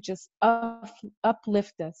this to just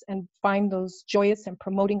uplift us and find those joyous and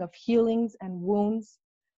promoting of healings and wounds,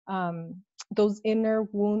 those inner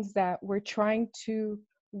wounds that we're trying to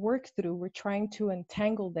work through. We're trying to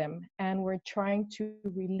untangle them, and we're trying to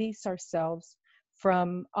release ourselves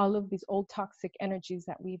from all of these old toxic energies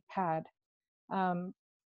that we've had.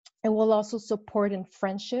 It will also support in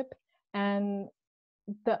friendship and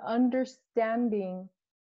the understanding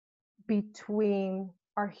between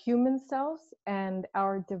our human selves and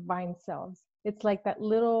our divine selves. It's like that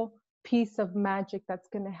little piece of magic that's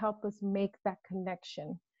going to help us make that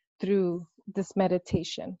connection through this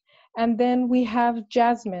meditation. And then we have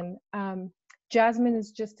jasmine. Jasmine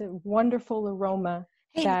is just a wonderful aroma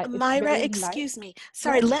Hey, that it's Myra, very light. excuse me.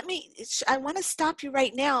 Sorry, Yes. I want to stop you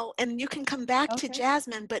right now and you can come back to Okay.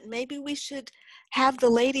 Jasmine, but maybe we should have the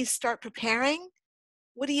ladies start preparing.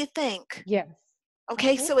 What do you think? Yes.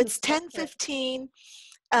 Okay, Okay. so Let's it's go for it. 10:15,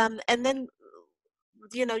 and then,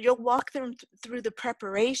 you'll walk them through the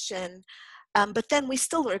preparation, but then we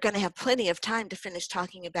still are going to have plenty of time to finish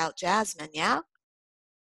talking about Jasmine, yeah?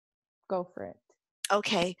 Go for it.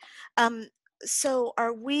 Okay, um, so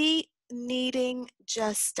are we needing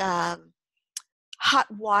just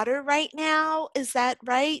hot water right now? Is that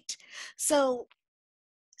right? So,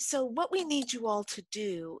 so what we need you all to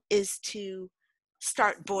do is to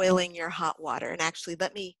start boiling your hot water. And actually,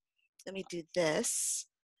 let me do this.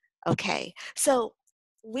 Okay, so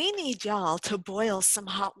we need y'all to boil some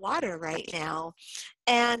hot water right now.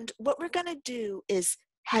 And what we're going to do is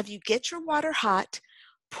have you get your water hot,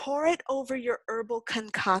 pour it over your herbal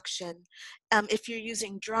concoction. If you're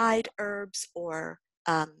using dried herbs or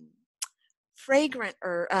fragrant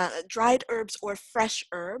or dried herbs or fresh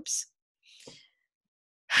herbs,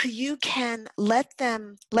 you can you're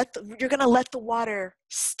going to let the water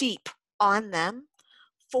steep on them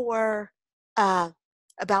for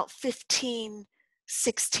about 15,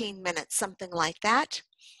 16 minutes, something like that.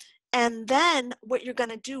 And then what you're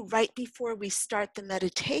going to do right before we start the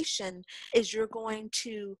meditation is you're going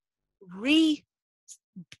to re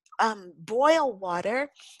boil water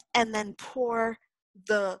and then pour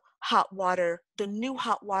the new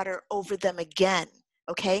hot water over them again.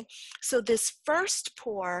 Okay, so this first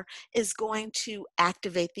pour is going to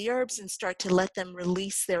activate the herbs and start to let them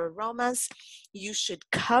release their aromas. You should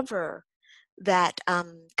cover that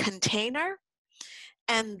container,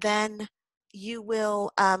 and then you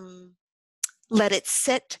will let it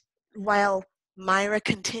sit while Myra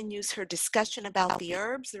continues her discussion about the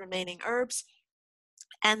herbs, the remaining herbs.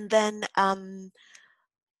 And then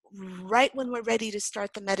right when we're ready to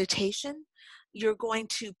start the meditation, you're going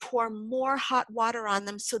to pour more hot water on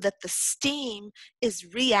them so that the steam is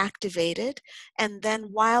reactivated. And then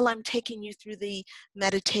while I'm taking you through the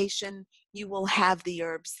meditation, you will have the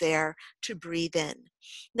herbs there to breathe in.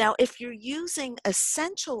 Now, if you're using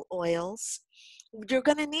essential oils, you're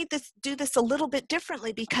going to need to do this a little bit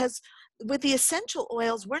differently, because with the essential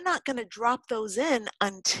oils, we're not going to drop those in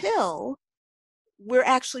until we're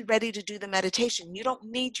actually ready to do the meditation. You don't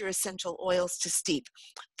need your essential oils to steep.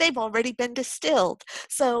 They've already been distilled.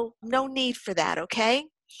 So no need for that, okay?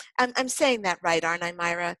 I'm saying that right, aren't I,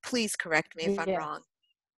 Myra? Please correct me if I'm Yes. wrong.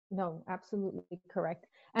 No, absolutely correct.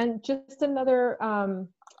 And just another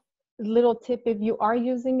little tip, if you are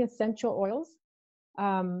using essential oils,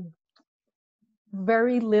 um,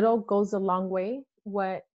 very little goes a long way.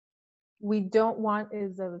 What we don't want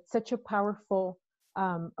is such a powerful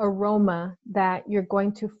aroma that you're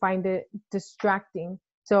going to find it distracting.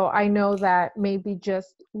 So I know that maybe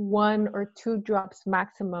just 1 or 2 drops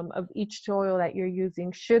maximum of each oil that you're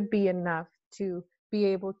using should be enough to be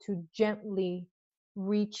able to gently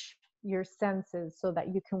reach your senses so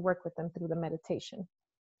that you can work with them through the meditation.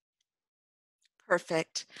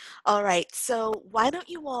 Perfect. All right. So why don't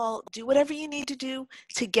you all do whatever you need to do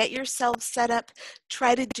to get yourselves set up?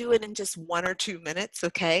 Try to do it in just 1 or 2 minutes,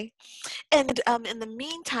 okay? And in the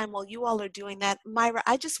meantime, while you all are doing that, Myra,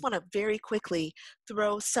 I just want to very quickly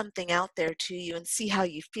throw something out there to you and see how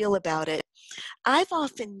you feel about it. I've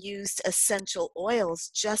often used essential oils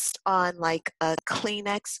just on like a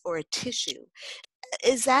Kleenex or a tissue.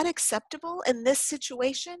 Is that acceptable in this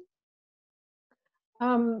situation?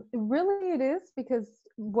 Really it is, because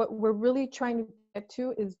what we're really trying to get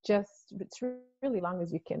to is just, it's really long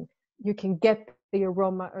as you can get the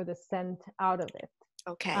aroma or the scent out of it.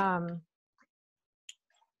 Okay, Um,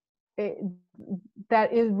 it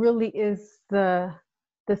that is really is the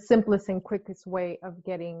simplest and quickest way of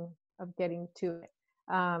getting to it.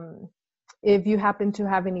 If you happen to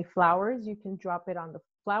have any flowers, you can drop it on the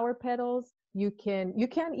flower petals. You can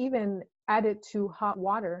even add it to hot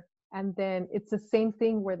water And then it's the same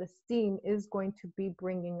thing where the steam is going to be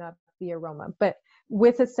bringing up the aroma. But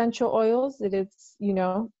with essential oils, it is,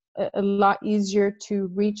 a lot easier to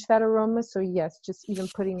reach that aroma. So yes, just even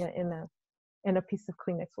putting it in a piece of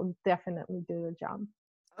Kleenex will definitely do the job.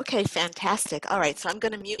 Okay, fantastic. All right, so I'm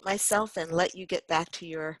going to mute myself and let you get back to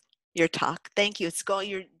your talk. Thank you.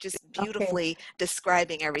 You're just Okay. beautifully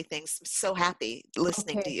describing everything. So happy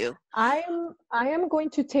listening to Okay. you. I am going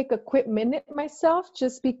to take a quick minute myself,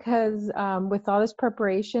 just because with all this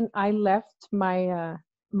preparation, I left my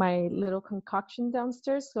little concoction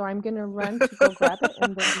downstairs. So I'm gonna run to go grab it,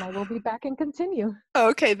 and then I will be back and continue.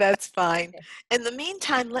 Okay, that's fine. Okay. In the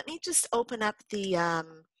meantime, let me just open up the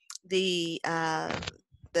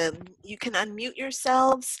you can unmute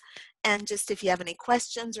yourselves, and just if you have any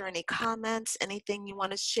questions or any comments, anything you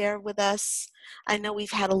want to share with us. I know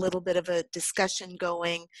we've had a little bit of a discussion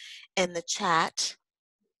going in the chat.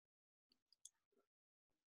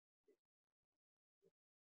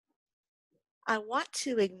 I want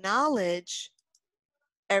to acknowledge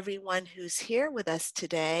everyone who's here with us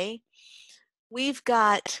today. We've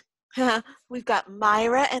got we've got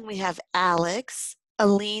Myra, and we have Alex,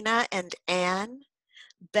 Alina, and Anne.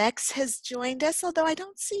 Bex has joined us, although I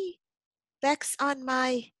don't see Bex on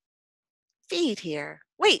my feed here.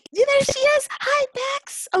 Wait, there she is. Hi,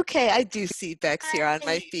 Bex. Okay, I do see Bex here on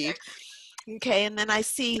my feed. Okay, and then I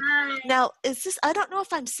see, now is this, I don't know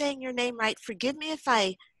if I'm saying your name right. Forgive me if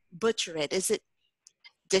I butcher it. Is it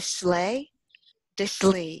Dishley?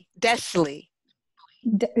 Deshley.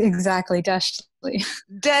 Exactly, Dashley.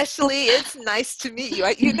 Deshley, it's nice to meet you.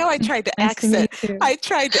 I tried to Nice to meet you too. I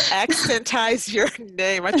tried to accentize your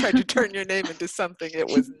name. I tried to turn your name into something it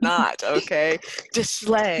was not, okay? You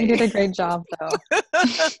Deshley. did a great job, though.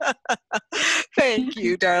 Thank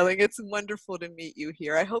you, darling. It's wonderful to meet you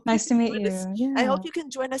here. Nice to meet you. I hope Yeah. you can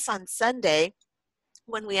join us on Sunday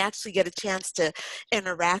when we actually get a chance to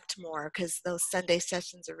interact more, because those Sunday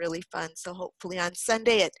sessions are really fun. So hopefully on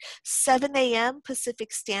Sunday at 7 a.m.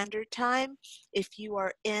 Pacific Standard Time, if you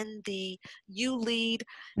are in the You Lead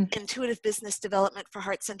Intuitive Business Development for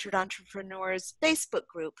Heart-Centered Entrepreneurs Facebook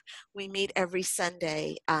group, we meet every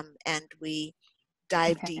Sunday, and we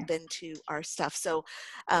dive Okay. deep into our stuff. So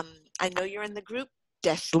I know you're in the group,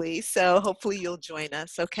 Deshley, so hopefully you'll join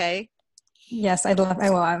us, okay? Yes, I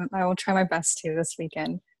will. I will try my best to this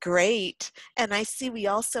weekend. Great. And I see we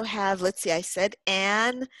also have, let's see, I said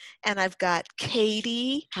Anne, and I've got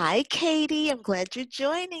Katie. Hi, Katie. I'm glad you're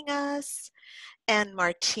joining us. And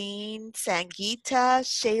Martine, Sangeeta,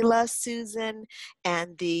 Shayla, Susan,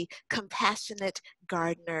 and the compassionate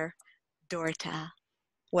gardener, Dorta.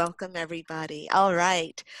 Welcome, everybody. All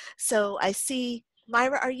right. So I see,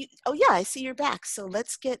 Myra, are you? Oh, yeah, I see you're back. So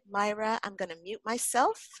let's get Myra. I'm going to mute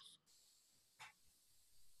myself.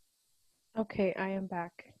 Okay, I am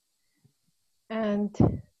back. And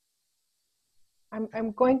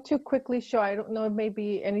I'm going to quickly show, I don't know if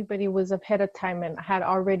maybe anybody was ahead of time and had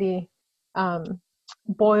already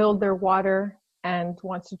boiled their water and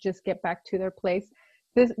wants to just get back to their place.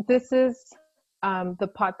 This is the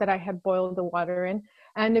pot that I had boiled the water in.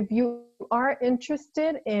 And if you are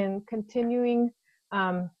interested in continuing,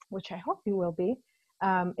 which I hope you will be,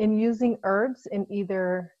 in using herbs in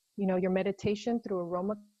either, your meditation through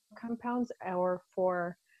aroma compounds, or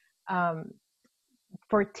for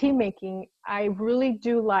tea making, I really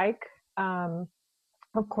do like, of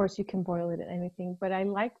course you can boil it in anything, but I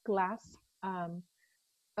like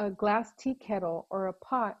a glass tea kettle or a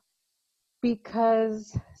pot,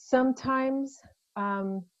 because sometimes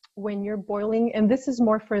when you're boiling, and this is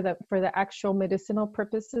more for the actual medicinal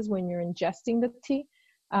purposes, when you're ingesting the tea,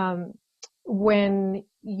 when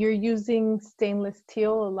you're using stainless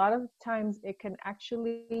steel, a lot of times it can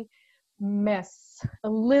actually mess a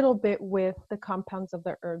little bit with the compounds of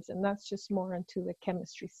the herbs, and that's just more into the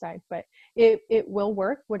chemistry side, but it will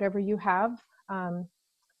work. Whatever you have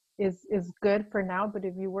is good for now, but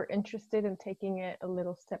if you were interested in taking it a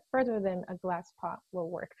little step further, then a glass pot will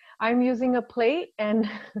work. I'm using a plate, and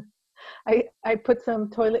I put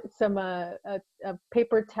some a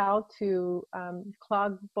paper towel to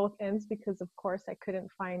clog both ends, because of course I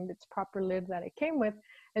couldn't find its proper lid that it came with,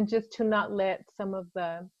 and just to not let some of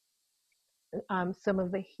the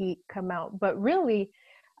heat come out. But really,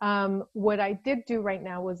 what I did do right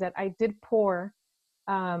now was that I did pour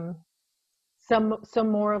some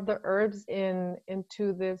more of the herbs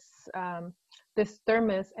into this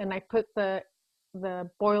thermos, and I put the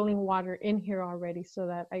boiling water in here already, so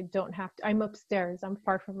that I don't have to. I'm upstairs. I'm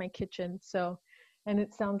far from my kitchen, so, and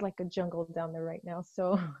it sounds like a jungle down there right now.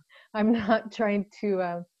 So I'm not trying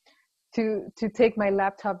to to take my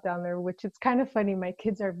laptop down there, which it's kind of funny. My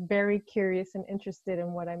kids are very curious and interested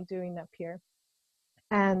in what I'm doing up here.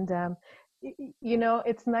 And you know,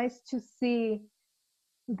 it's nice to see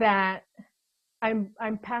that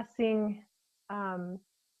I'm passing um,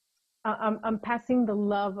 I'm passing the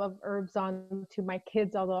love of herbs on to my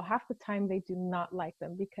kids, although half the time they do not like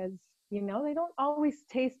them because, you know, they don't always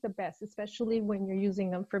taste the best, especially when you're using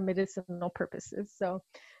them for medicinal purposes. So,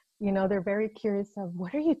 you know, they're very curious of,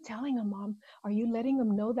 what are you telling them, Mom? Are you letting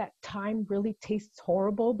them know that thyme really tastes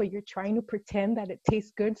horrible, but you're trying to pretend that it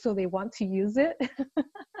tastes good so they want to use it?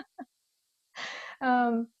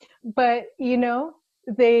 um, but, you know,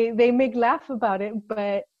 they make laugh about it,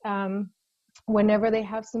 but whenever they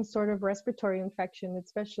have some sort of respiratory infection,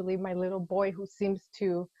 especially my little boy who seems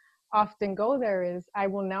to often go there, is I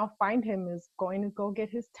will now find him is going to go get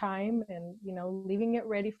his thyme and, you know, leaving it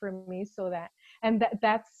ready for me so that, and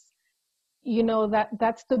that's, you know,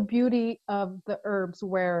 that's the beauty of the herbs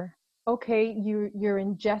where, okay, you're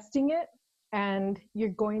ingesting it and you're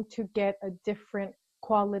going to get a different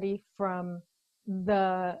quality from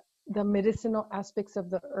the medicinal aspects of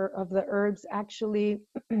the herbs actually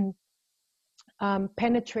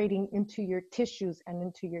penetrating into your tissues and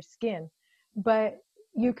into your skin. But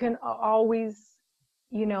you can always,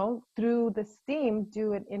 you know, through the steam,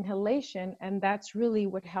 do an inhalation, and that's really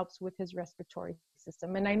what helps with his respiratory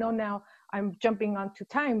system. And I know now I'm jumping onto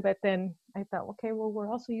thyme, but then I thought, okay, well,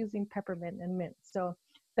 we're also using peppermint and mint. So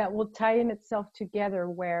that will tie in itself together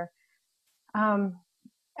where,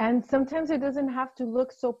 and sometimes it doesn't have to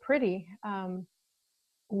look so pretty,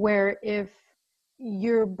 where if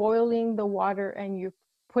you're boiling the water and you're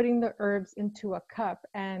putting the herbs into a cup,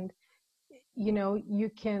 and you know, you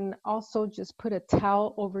can also just put a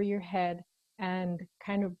towel over your head and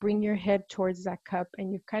kind of bring your head towards that cup,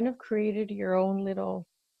 and you've kind of created your own little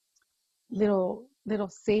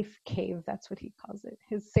safe cave. That's what he calls it,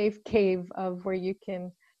 his safe cave, of where you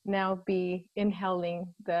can now be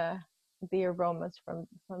inhaling the aromas from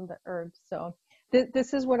the herbs. So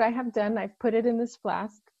this is what I have done. I've put it in this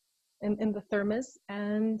flask in the thermos,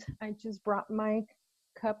 and I just brought my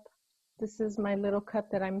cup. This is my little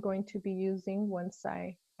cup that I'm going to be using once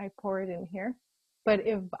I pour it in here. But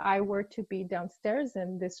if I were to be downstairs,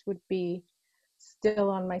 then this would be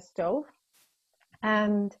still on my stove.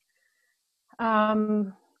 And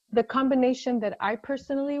the combination that I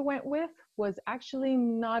personally went with was actually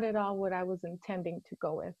not at all what I was intending to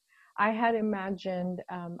go with. I had imagined,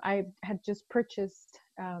 I had just purchased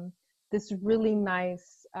this really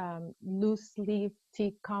nice loose leaf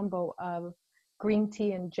tea combo of green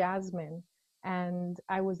tea and jasmine. And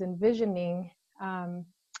I was envisioning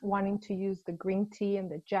wanting to use the green tea and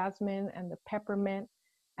the jasmine and the peppermint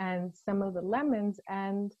and some of the lemons.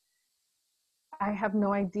 And I have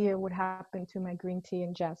no idea what happened to my green tea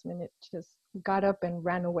and jasmine. It just got up and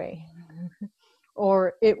ran away.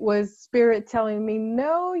 Or it was spirit telling me,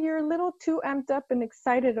 no, you're a little too amped up and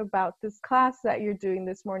excited about this class that you're doing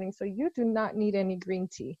this morning, so you do not need any green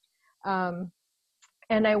tea.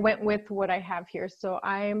 And I went with what I have here. So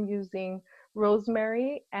I am using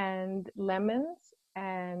rosemary and lemons,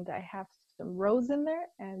 and I have some rose in there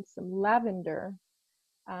and some lavender.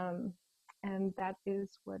 And that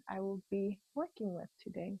is what I will be working with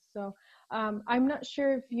today. So I'm not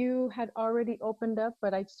sure if you had already opened up,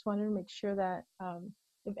 but I just wanted to make sure that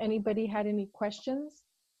if anybody had any questions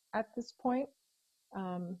at this point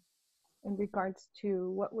in regards to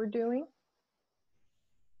what we're doing.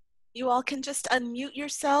 You all can just unmute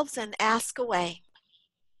yourselves and ask away.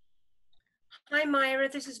 Hi, Myra.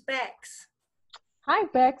 This is Bex. Hi,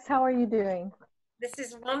 Bex. How are you doing? This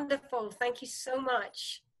is wonderful. Thank you so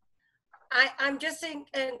much. I'm just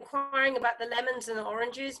inquiring about the lemons and the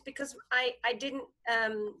oranges because I didn't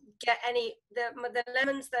get any, the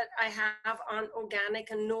lemons that I have aren't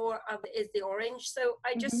organic, and nor is the orange. So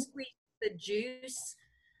I just squeezed the juice.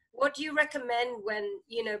 What do you recommend when,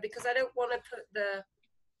 you know, because I don't want to put the,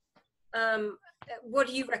 what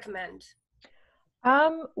do you recommend?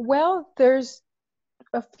 Well, there's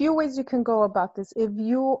a few ways you can go about this. If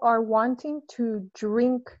you are wanting to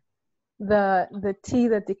drink the tea,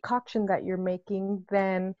 the decoction that you're making,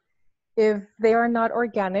 then if they are not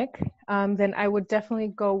organic, then I would definitely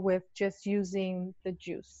go with just using the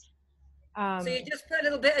juice. So you just put a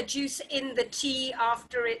little bit of juice in the tea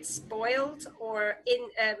after it's boiled, or in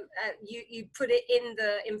you put it in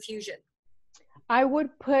the infusion? I would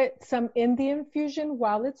put some in the infusion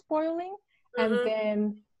while it's boiling, and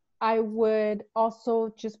then I would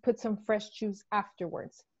also just put some fresh juice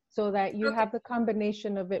afterwards, so that you have the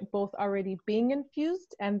combination of it both already being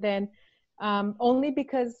infused, and then only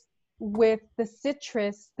because with the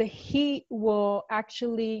citrus, the heat will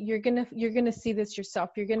actually, you're gonna see this yourself.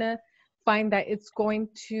 You're gonna find that it's going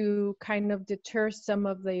to kind of deter some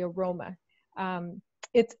of the aroma.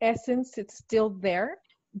 Its essence, it's still there,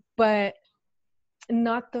 but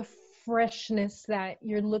not the freshness that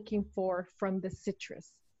you're looking for from the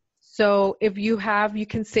citrus. So if you have, you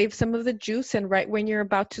can save some of the juice, and right when you're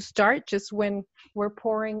about to start, just when we're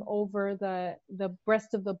pouring over the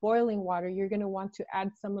rest of the boiling water, you're going to want to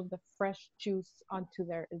add some of the fresh juice onto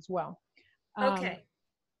there as well. Okay.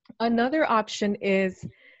 Another option is,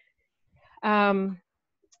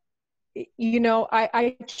 you know,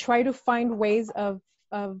 I try to find ways of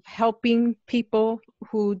helping people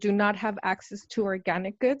who do not have access to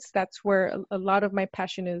organic goods. That's where a lot of my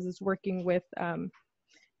passion is working with,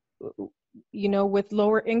 you know, with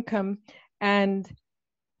lower income. And,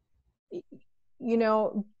 you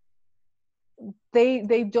know,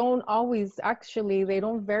 they don't always, actually, they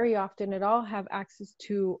don't very often at all have access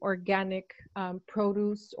to organic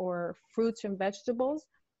produce or fruits and vegetables.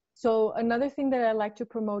 So another thing that I like to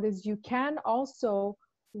promote is you can also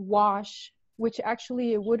wash, which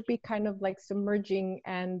actually it would be kind of like submerging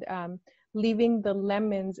and leaving the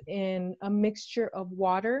lemons in a mixture of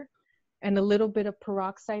water and a little bit of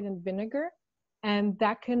peroxide and vinegar. And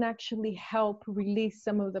that can actually help release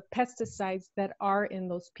some of the pesticides that are in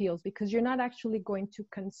those peels, because you're not actually going to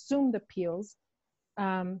consume the peels.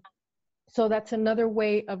 So that's another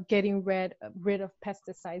way of getting rid of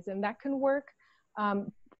pesticides, and that can work.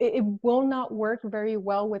 It will not work very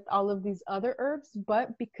well with all of these other herbs,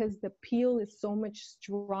 but because the peel is so much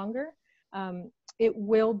stronger, it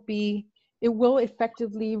will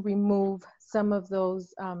effectively remove some of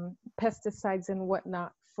those pesticides and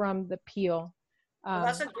whatnot from the peel, Well,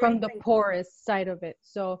 that's a from great the thing. porous side of it.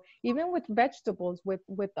 So even with vegetables,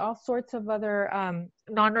 with all sorts of other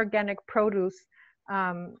non-organic produce,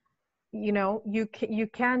 you know, you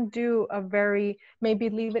can do a very, maybe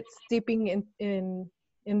leave it steeping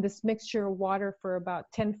in this mixture of water for about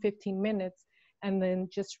 10-15 minutes, and then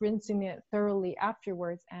just rinsing it thoroughly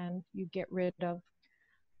afterwards, and you get rid of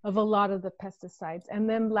a lot of the pesticides. And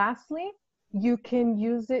then lastly, you can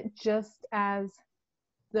use it just as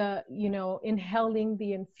the, you know, inhaling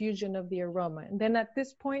the infusion of the aroma. And then at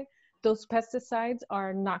this point, those pesticides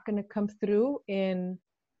are not going to come through in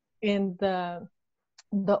the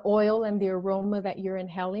oil and the aroma that you're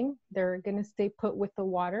inhaling. They're going to stay put with the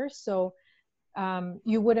water. So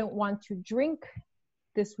you wouldn't want to drink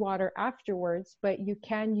this water afterwards, but you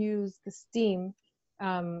can use the steam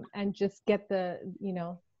and just get the, you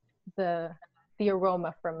know, the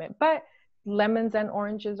aroma from it. But lemons and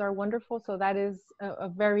oranges are wonderful, so that is a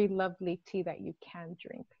very lovely tea that you can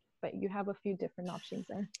drink. But you have a few different options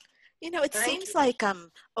there. You know, it Thank seems you. like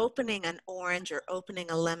opening an orange or opening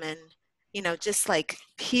a lemon, you know, just like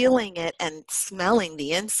peeling it and smelling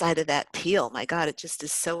the inside of that peel. My God, it just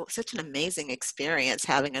is such an amazing experience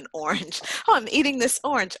having an orange. Oh, I'm eating this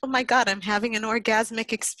orange. Oh my God, I'm having an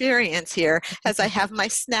orgasmic experience here as I have my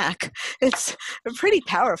snack. It's pretty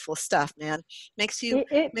powerful stuff, man. Makes you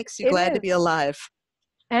makes you It glad to is. be alive.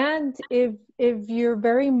 And if you're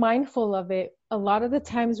very mindful of it, a lot of the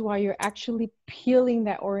times while you're actually peeling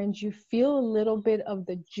that orange, you feel a little bit of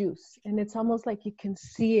the juice, and it's almost like you can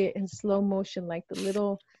see it in slow motion, like the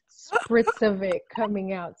little spritz of it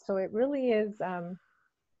coming out. So it really is an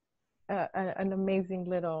amazing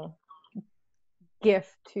little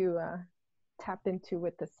gift to tap into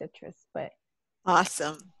with the citrus. But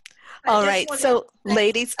Awesome. I All just right, wanted to so say,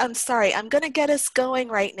 ladies, I'm sorry. I'm going to get us going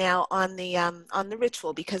right now on the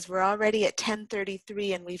ritual, because we're already at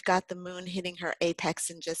 10:33 and we've got the moon hitting her apex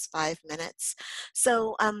in just 5 minutes.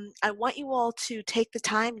 So I want you all to take the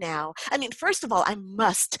time now. I mean, first of all,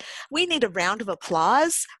 we need a round of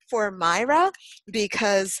applause for Myra,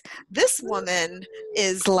 because this woman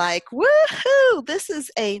is like, woohoo! This is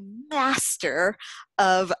a master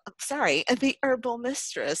of, the herbal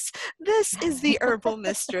mistress. This is the herbal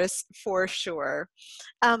mistress for sure.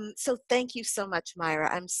 So thank you so much, Myra.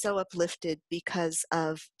 I'm so uplifted because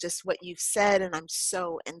of just what you've said, and I'm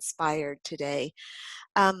so inspired today.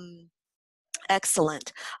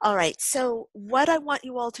 Excellent. All right. So what I want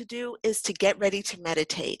you all to do is to get ready to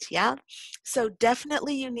meditate. Yeah. So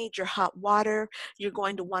definitely you need your hot water. You're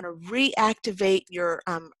going to want to reactivate your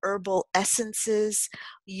herbal essences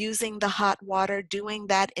using the hot water, doing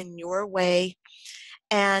that in your way.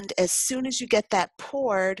 And as soon as you get that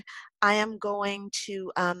poured, I am going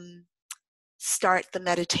to start the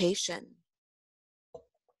meditation.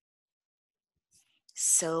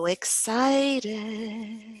 So excited.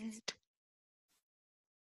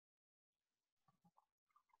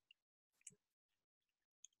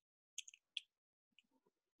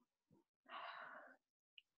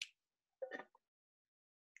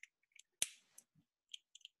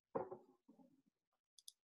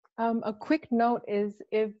 A quick note is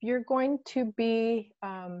if you're going to be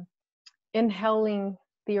inhaling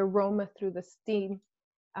the aroma through the steam,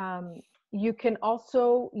 you can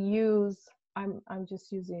also use, I'm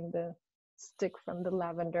just using the stick from the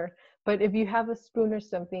lavender, but if you have a spoon or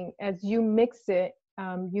something, as you mix it,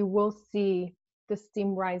 you will see the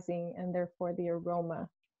steam rising and therefore the aroma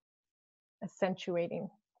accentuating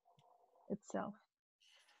itself.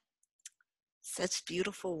 Such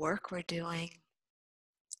beautiful work we're doing.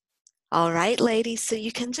 All right, ladies, so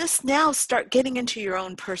you can just now start getting into your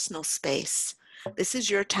own personal space. This is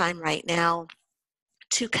your time right now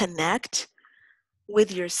to connect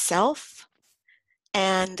with yourself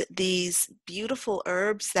and these beautiful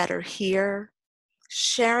herbs that are here,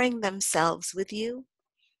 sharing themselves with you,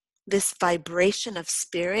 this vibration of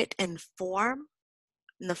spirit and form,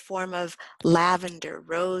 in the form of lavender,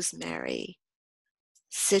 rosemary,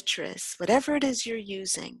 citrus, whatever it is you're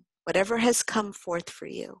using, whatever has come forth for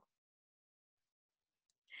you.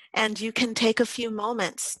 And you can take a few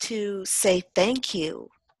moments to say thank you.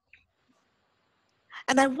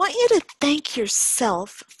 And I want you to thank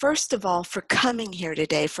yourself, first of all, for coming here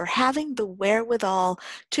today, for having the wherewithal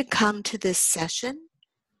to come to this session.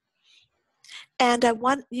 And I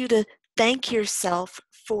want you to thank yourself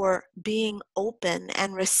for being open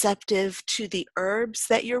and receptive to the herbs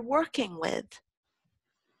that you're working with.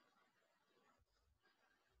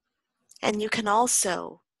 And you can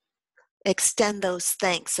also extend those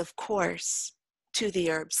thanks, of course, to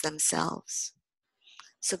the herbs themselves.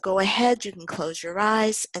 So go ahead, you can close your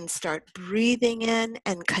eyes and start breathing in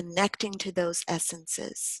and connecting to those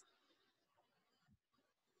essences.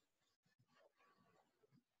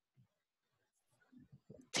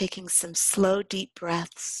 Taking some slow, deep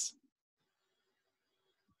breaths.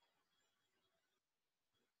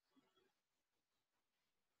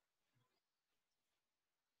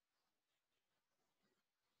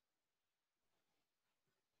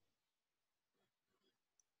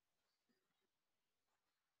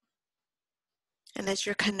 And as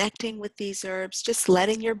you're connecting with these herbs, just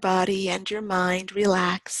letting your body and your mind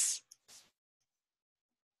relax.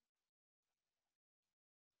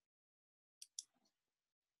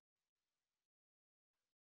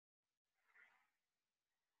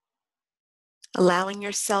 Allowing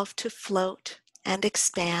yourself to float and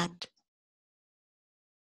expand.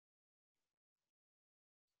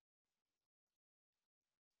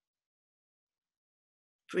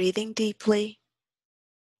 Breathing deeply.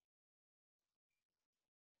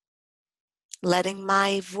 Letting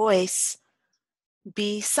my voice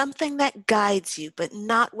be something that guides you, but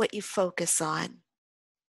not what you focus on.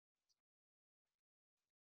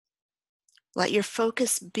 Let your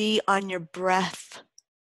focus be on your breath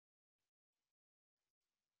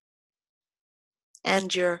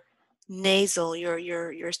and your nasal,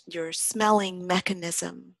 your smelling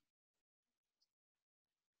mechanism.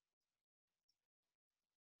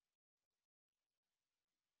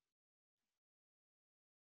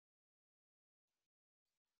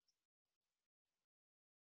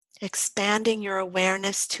 Expanding your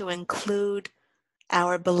awareness to include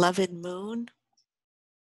our beloved moon,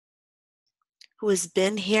 who has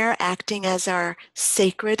been here acting as our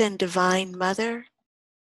sacred and divine mother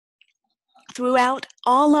throughout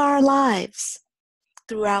all our lives,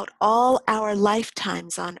 throughout all our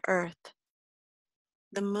lifetimes on earth.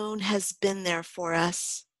 The moon has been there for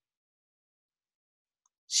us.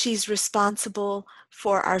 She's responsible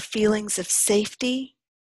for our feelings of safety,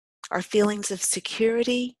 our feelings of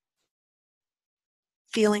security,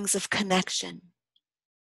 feelings of connection.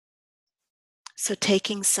 So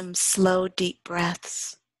taking some slow, deep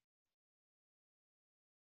breaths.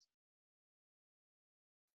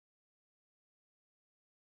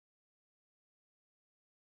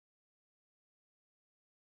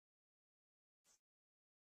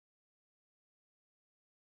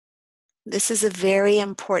 This is a very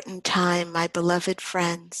important time, my beloved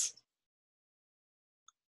friends.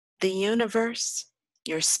 The universe,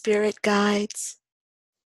 your spirit guides,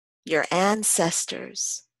 your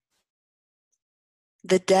ancestors,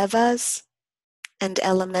 the devas and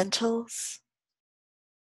elementals,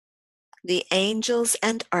 the angels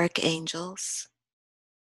and archangels,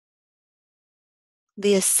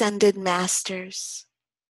 the ascended masters,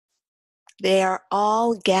 they are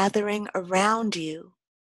all gathering around you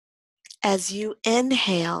as you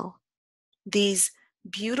inhale these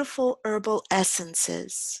beautiful herbal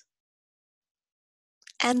essences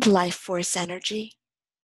and life force energy.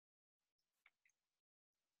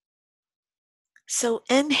 So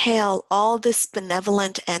inhale all this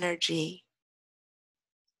benevolent energy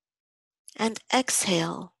and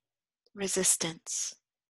exhale resistance.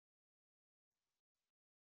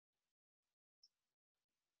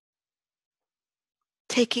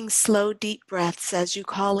 Taking slow, deep breaths as you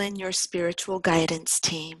call in your spiritual guidance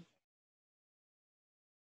team.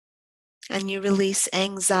 And you release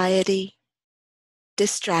anxiety,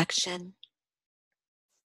 distraction,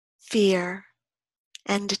 fear,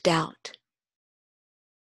 and doubt.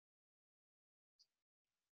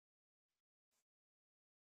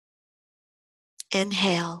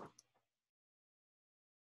 Inhale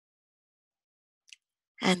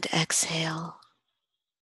and exhale.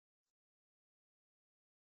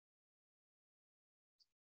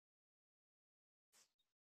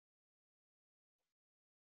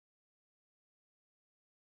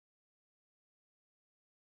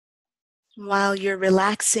 While you're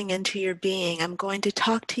relaxing into your being, I'm going to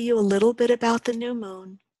talk to you a little bit about the new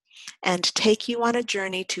moon and take you on a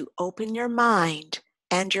journey to open your mind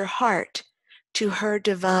and your heart to her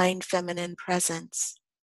divine feminine presence.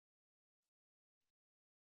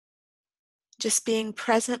 Just being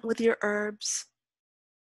present with your herbs,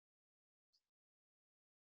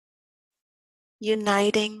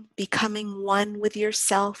 uniting, becoming one with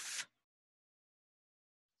yourself,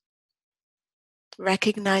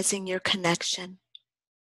 recognizing your connection,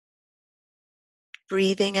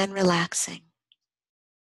 breathing and relaxing.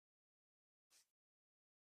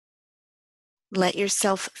 Let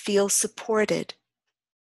yourself feel supported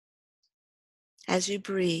as you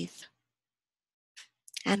breathe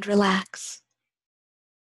and relax.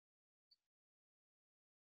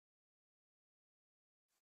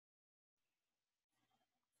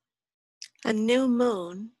 A new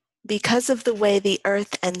moon, because of the way the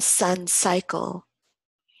earth and sun cycle,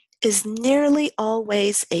 is nearly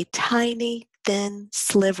always a tiny, thin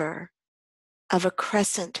sliver of a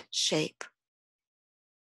crescent shape.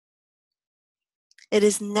 It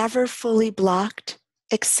is never fully blocked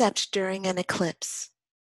except during an eclipse.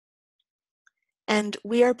 And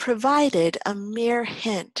we are provided a mere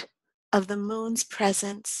hint of the moon's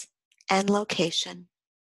presence and location.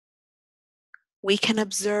 We can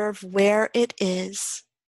observe where it is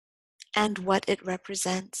and what it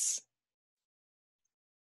represents.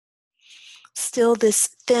 Still, this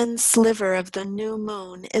thin sliver of the new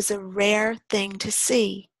moon is a rare thing to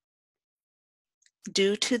see.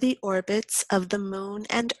 Due to the orbits of the moon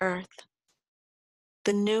and earth,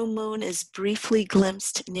 the new moon is briefly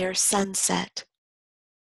glimpsed near sunset.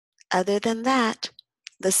 Other than that,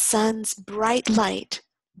 the sun's bright light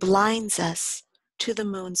blinds us to the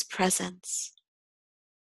moon's presence.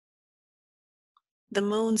 The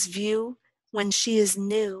moon's view, when she is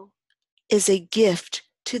new, is a gift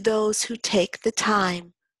to those who take the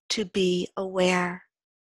time to be aware.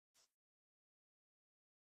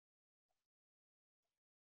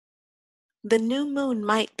 The new moon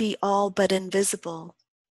might be all but invisible,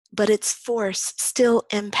 but its force still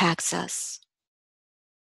impacts us.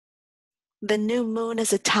 The new moon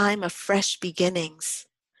is a time of fresh beginnings,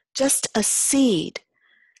 just a seed,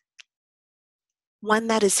 one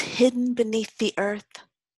that is hidden beneath the earth.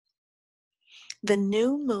 The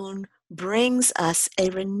new moon brings us a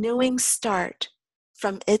renewing start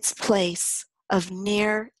from its place of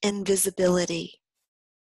near invisibility.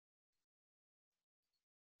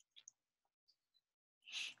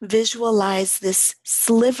 Visualize this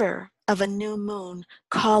sliver of a new moon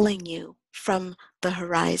calling you from the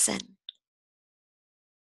horizon.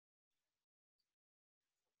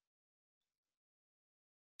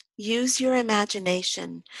 Use your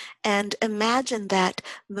imagination and imagine that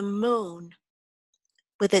the moon,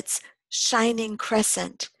 with its shining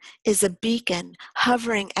crescent, is a beacon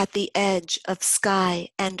hovering at the edge of sky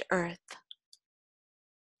and earth.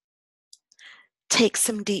 Take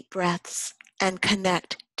some deep breaths and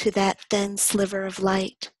connect to that thin sliver of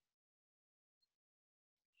light.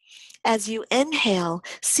 As you inhale,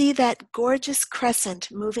 see that gorgeous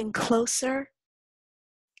crescent moving closer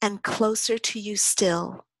and closer to you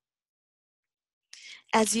still.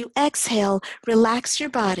 As you exhale, relax your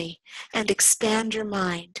body and expand your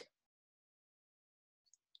mind.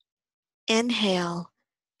 Inhale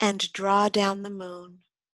and draw down the moon.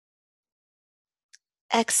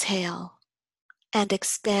 Exhale and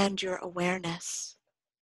expand your awareness.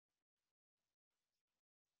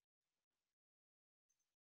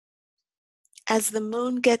 As the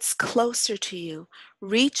moon gets closer to you,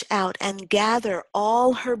 reach out and gather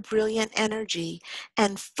all her brilliant energy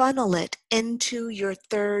and funnel it into your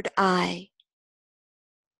third eye.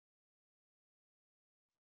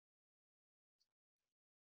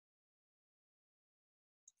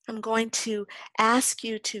 I'm going to ask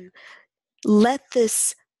you to let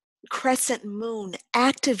this crescent moon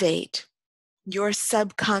activate your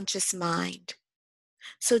subconscious mind.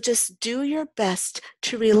 So just do your best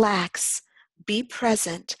to relax, be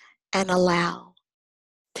present, and allow.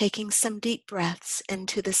 taking some deep breaths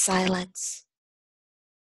into the silence.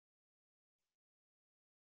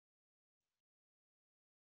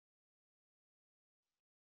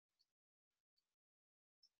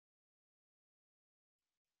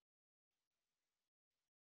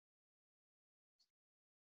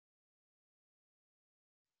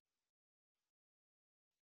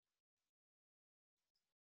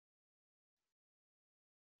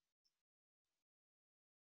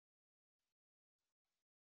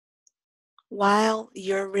 While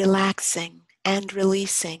you're relaxing and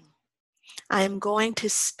releasing, I am going to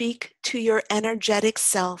speak to your energetic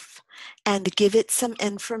self and give it some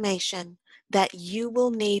information that you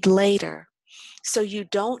will need later. So you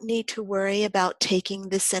don't need to worry about taking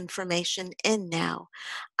this information in now.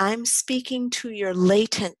 I'm speaking to your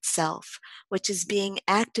latent self, which is being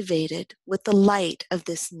activated with the light of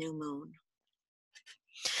this new moon.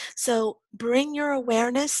 So bring your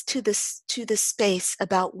awareness to the space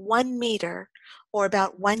about 1 meter or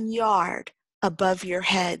about 1 yard above your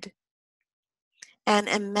head, and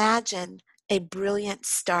imagine a brilliant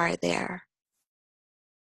star there.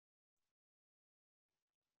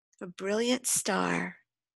 A brilliant star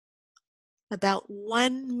about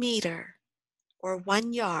 1 meter or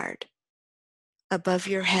 1 yard above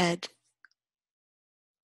your head.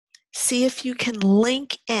 See if you can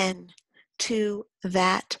link in to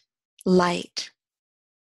that light.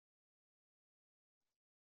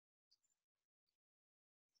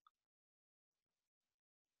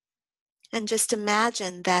 And just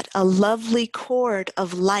imagine that a lovely cord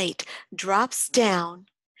of light drops down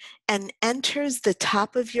and enters the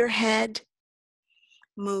top of your head,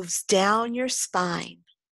 moves down your spine,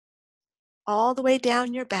 all the way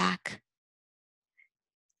down your back,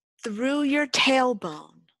 through your tailbone,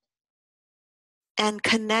 and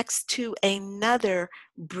connects to another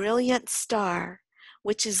brilliant star,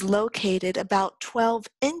 which is located about 12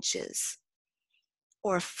 inches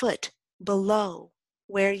or a foot below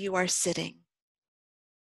where you are sitting.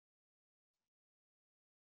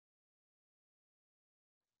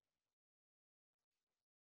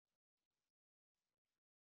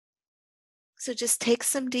 So just take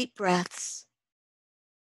some deep breaths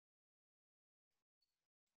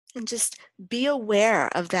and just be aware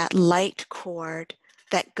of that light cord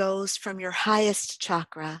that goes from your highest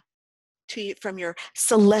chakra from your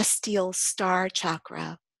celestial star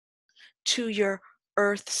chakra to your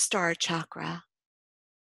earth star chakra.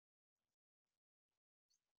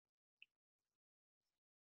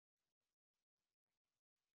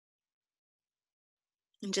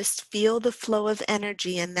 And just feel the flow of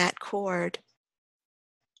energy in that cord.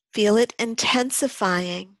 Feel it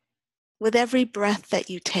intensifying with every breath that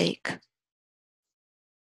you take.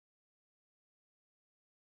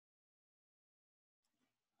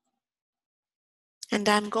 And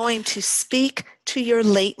I'm going to speak to your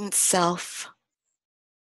latent self.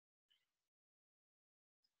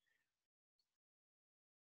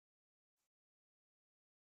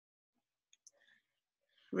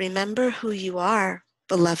 Remember who you are,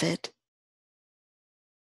 beloved.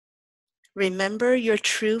 Remember your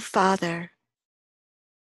true father.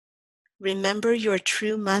 Remember your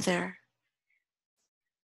true mother.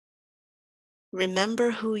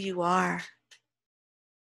 Remember who you are.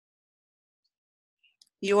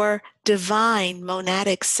 Your divine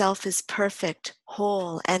monadic self is perfect,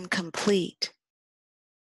 whole, and complete.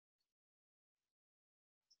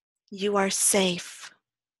 You are safe.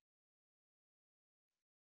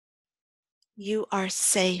 You are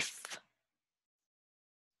safe.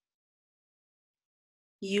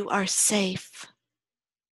 You are safe.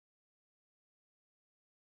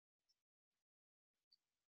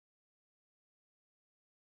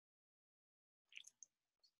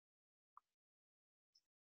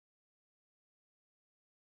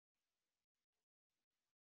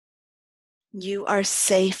 You are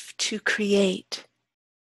safe to create.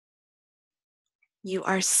 You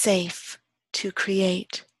are safe to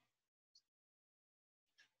create.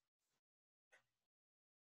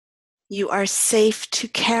 You are safe to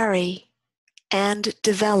carry and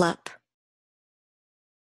develop.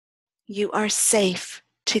 You are safe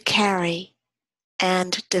to carry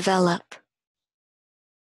and develop.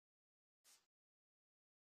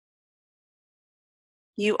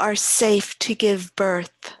 You are safe to give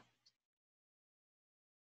birth.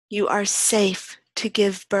 You are safe to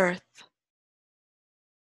give birth.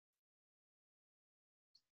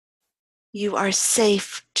 You are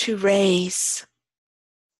safe to raise.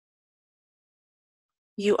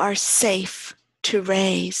 You are safe to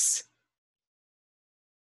raise.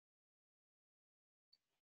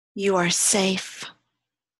 You are safe.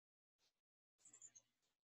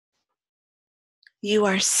 You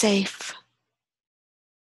are safe.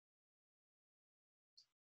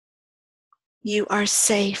 You are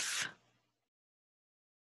safe.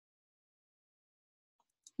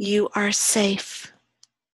 You are safe.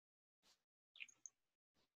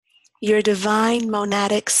 Your divine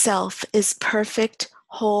monadic self is perfect,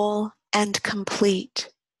 whole, and complete.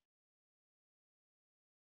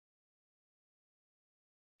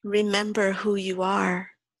 Remember who you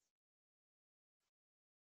are.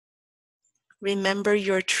 Remember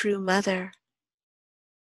your true mother.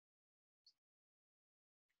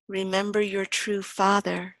 Remember your true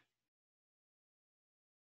father.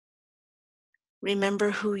 Remember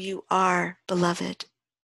who you are, beloved.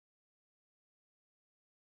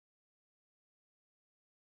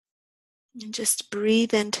 And just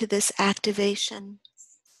breathe into this activation.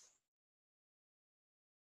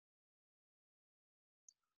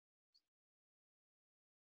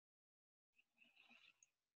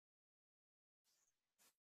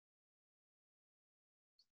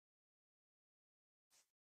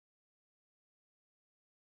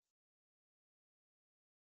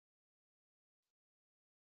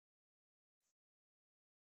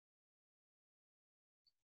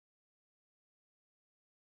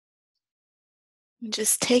 And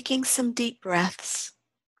just taking some deep breaths.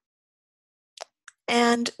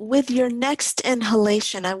 And with your next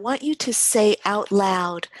inhalation, I want you to say out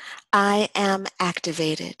loud, I am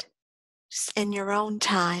activated. Just in your own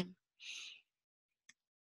time.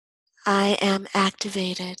 I am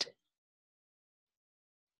activated.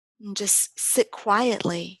 And just sit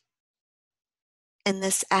quietly in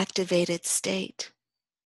this activated state.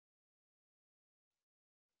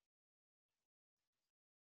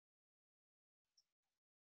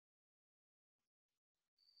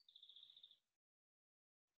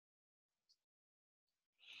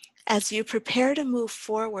 As you prepare to move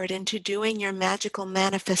forward into doing your magical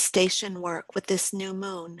manifestation work with this new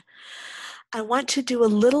moon, I want to do a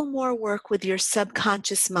little more work with your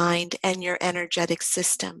subconscious mind and your energetic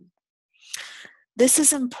system. This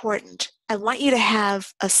is important. I want you to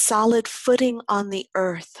have a solid footing on the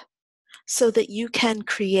earth so that you can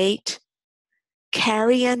create,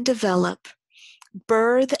 carry and develop,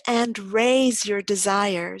 birth and raise your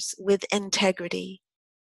desires with integrity.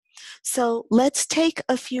 So let's take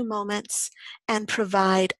a few moments and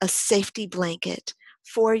provide a safety blanket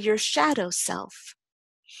for your shadow self.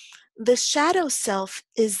 The shadow self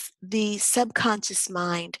is the subconscious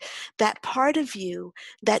mind, that part of you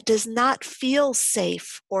that does not feel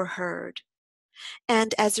safe or heard.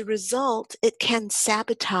 And as a result, it can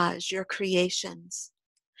sabotage your creations.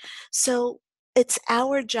 So it's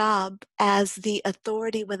our job as the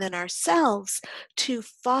authority within ourselves to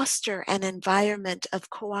foster an environment of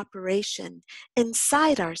cooperation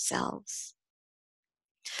inside ourselves.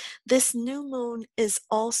 This new moon is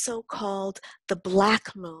also called the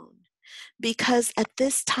black moon because at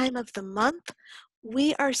this time of the month,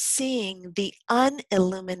 we are seeing the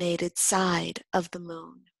unilluminated side of the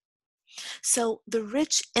moon. So the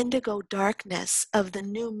rich indigo darkness of the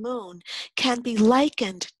new moon can be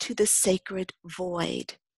likened to the sacred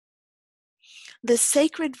void. The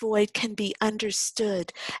sacred void can be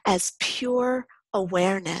understood as pure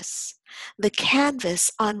awareness, the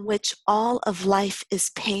canvas on which all of life is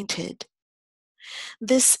painted.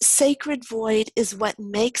 This sacred void is what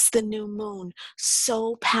makes the new moon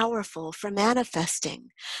so powerful for manifesting,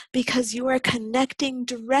 because you are connecting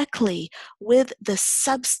directly with the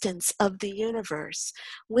substance of the universe,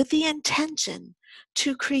 with the intention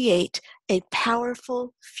to create a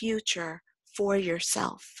powerful future for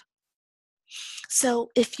yourself. So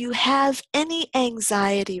if you have any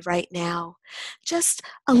anxiety right now, just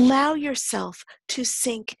allow yourself to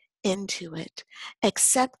sink into it,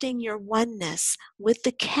 accepting your oneness with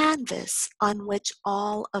the canvas on which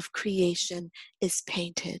all of creation is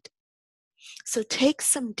painted. So take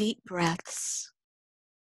some deep breaths.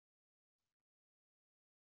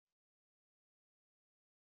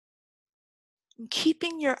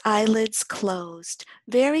 Keeping your eyelids closed,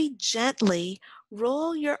 very gently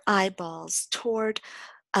roll your eyeballs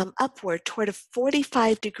upward toward a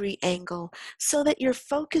 45-degree angle so that you're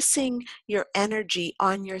focusing your energy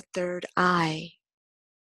on your third eye.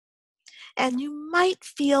 And you might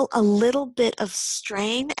feel a little bit of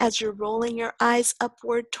strain as you're rolling your eyes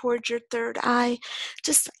upward towards your third eye.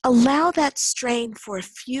 Just allow that strain for a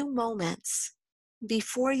few moments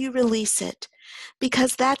before you release it,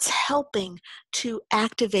 because that's helping to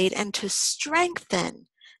activate and to strengthen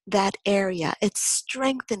that area. It's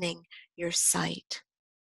strengthening your sight.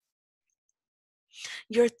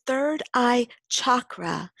 Your third eye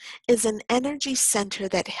chakra is an energy center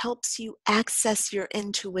that helps you access your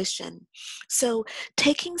intuition. So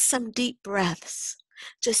taking some deep breaths,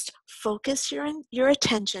 Just focus your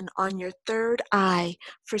attention on your third eye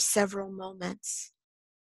for several moments.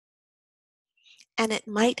 And it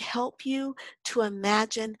might help you to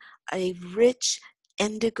imagine a rich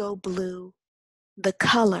indigo blue, the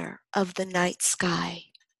color of the night sky.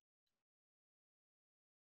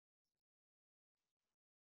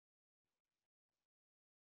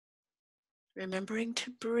 Remembering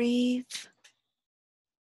to breathe.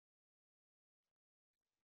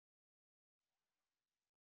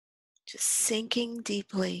 Just sinking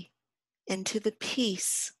deeply into the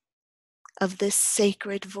peace of this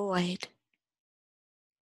sacred void.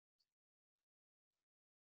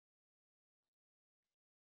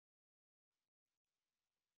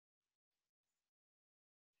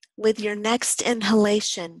 With your next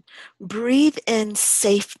inhalation, breathe in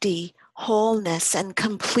safety, wholeness, and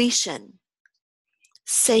completion.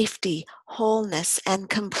 Safety, wholeness, and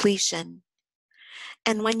completion.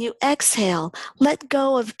 And when you exhale, let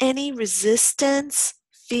go of any resistance,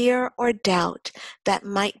 fear, or doubt that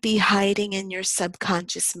might be hiding in your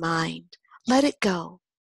subconscious mind. Let it go.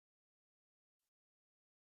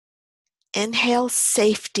 Inhale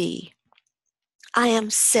safety. I am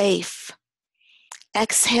safe.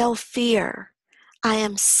 Exhale fear. I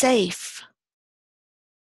am safe.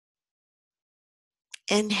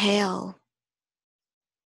 Inhale.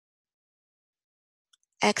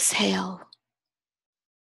 Exhale.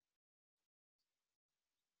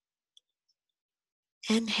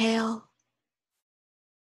 Inhale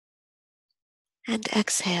and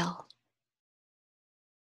exhale.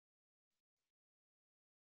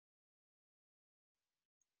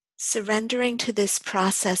 Surrendering to this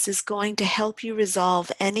process is going to help you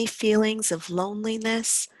resolve any feelings of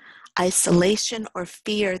loneliness, isolation, or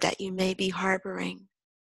fear that you may be harboring.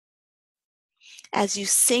 As you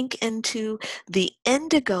sink into the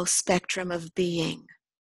indigo spectrum of being,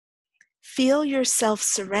 feel yourself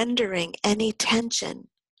surrendering any tension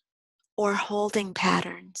or holding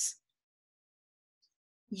patterns.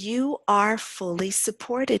 You are fully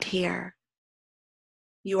supported here.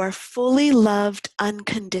 You are fully loved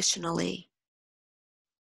unconditionally.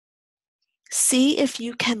 See if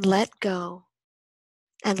you can let go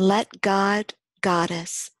and let God,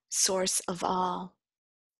 Goddess, source of all.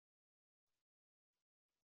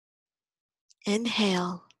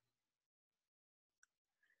 Inhale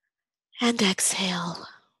and exhale.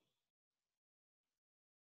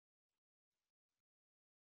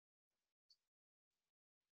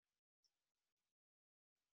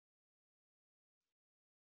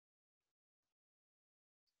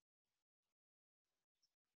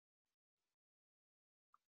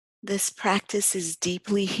 This practice is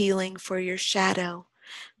deeply healing for your shadow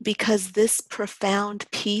because this profound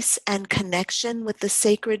peace and connection with the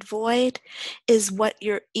sacred void is what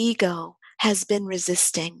your ego has been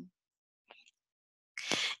resisting.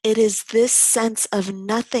 It is this sense of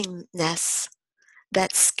nothingness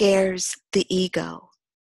that scares the ego.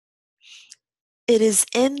 It is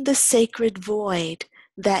in the sacred void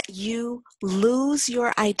that you lose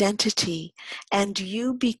your identity and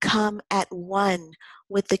you become at one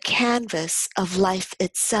with the canvas of life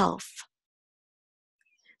itself.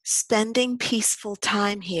 Spending peaceful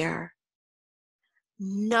time here,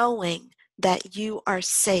 knowing that you are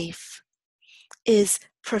safe, is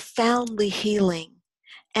profoundly healing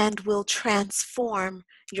and will transform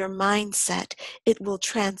your mindset. It will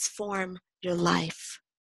transform your life.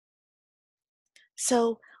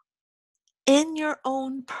 So, in your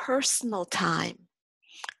own personal time,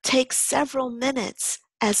 take several minutes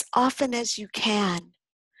as often as you can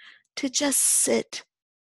to just sit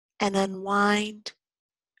and unwind,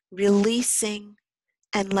 releasing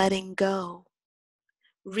and letting go,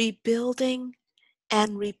 rebuilding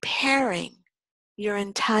and repairing your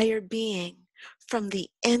entire being from the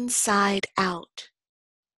inside out.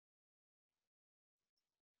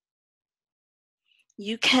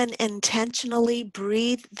 You can intentionally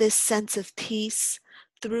breathe this sense of peace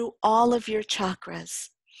through all of your chakras,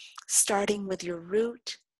 starting with your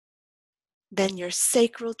root, then your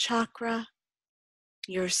sacral chakra,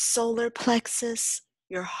 your solar plexus,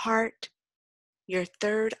 your heart, your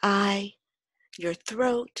third eye, your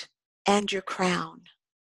throat, and your crown.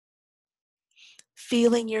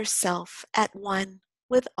 Feeling yourself at one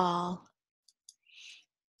with all.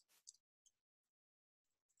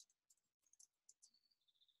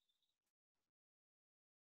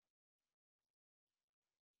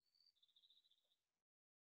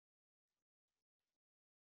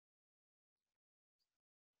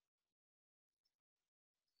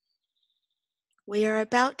 We are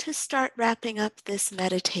about to start wrapping up this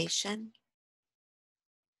meditation,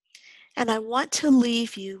 and I want to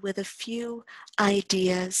leave you with a few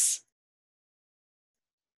ideas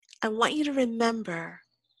I want you to remember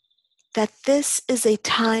that this is a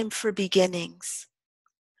time for beginnings,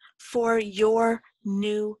 for your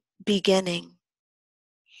new beginning,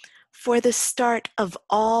 for the start of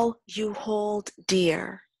all you hold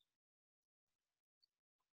dear.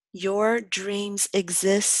 Your dreams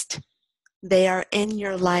exist, they are in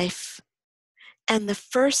your life, and the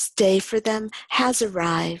first day for them has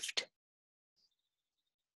arrived.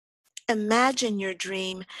 Imagine your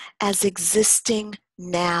dream as existing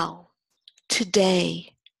now,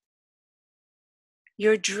 today.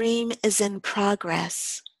 Your dream is in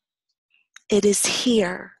progress. It is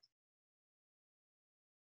here.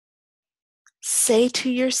 Say to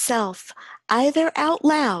yourself, either out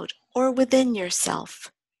loud or within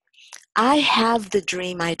yourself, I have the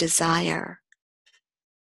dream I desire.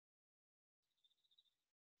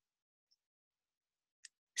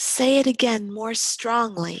 Say it again more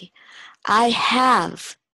strongly. I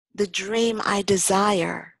have the dream I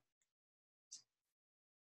desire.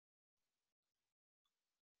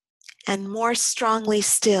 And more strongly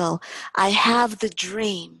still, I have the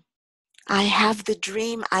dream. I have the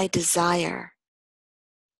dream I desire.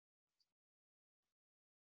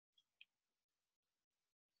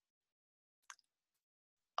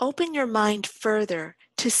 Open your mind further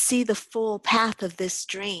to see the full path of this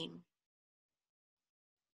dream.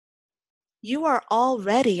 You are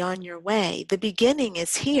already on your way. The beginning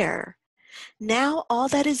is here. Now all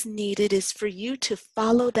that is needed is for you to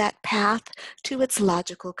follow that path to its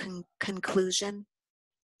logical conclusion.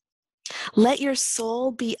 Let your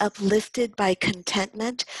soul be uplifted by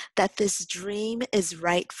contentment that this dream is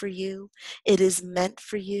right for you. It is meant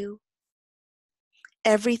for you.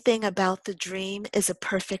 Everything about the dream is a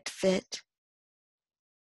perfect fit.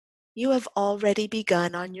 You have already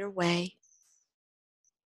begun on your way.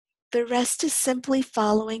 The rest is simply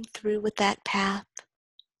following through with that path.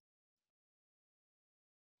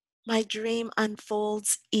 My dream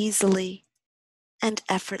unfolds easily and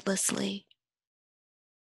effortlessly,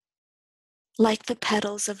 like the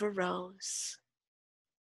petals of a rose.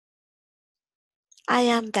 I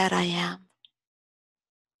am that I am.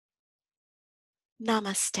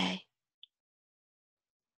 Namaste.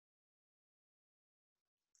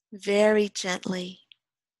 Very gently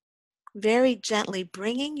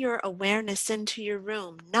bringing your awareness into your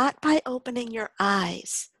room, not by opening your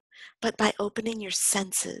eyes, but by opening your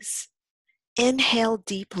senses. Inhale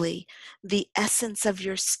deeply the essence of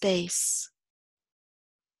your space.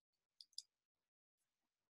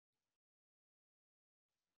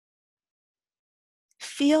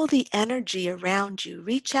 Feel the energy around you.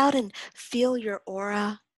 Reach out and feel your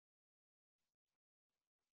aura.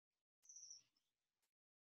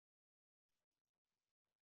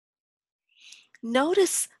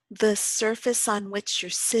 Notice the surface on which you're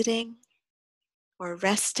sitting or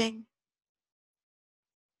resting,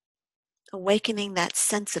 awakening that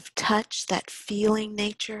sense of touch, that feeling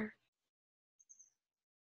nature.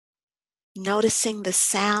 Noticing the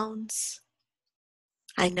sounds.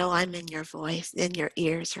 I know I'm in your voice, in your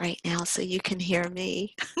ears right now, so you can hear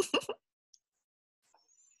me.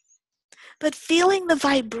 But feeling the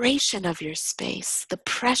vibration of your space, the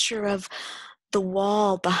pressure of the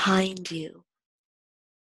wall behind you,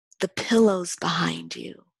 the pillows behind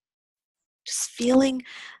you. Just feeling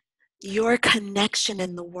your connection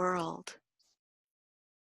in the world.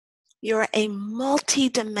 You're a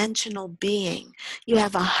multi-dimensional being. You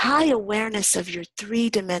have a high awareness of your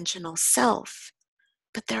three-dimensional self,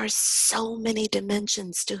 but there are so many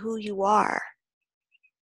dimensions to who you are.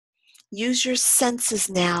 Use your senses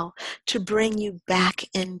now to bring you back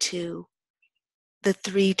into the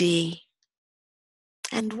 3D.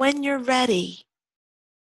 And when you're ready,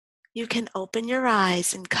 you can open your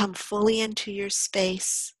eyes and come fully into your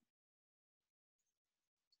space,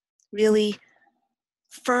 really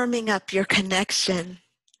firming up your connection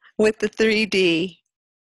with the 3D.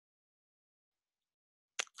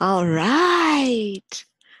 All right.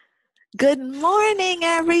 Good morning,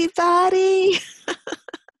 everybody.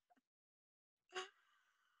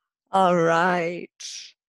 All right.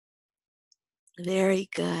 Very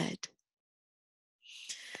good.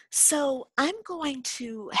 So I'm going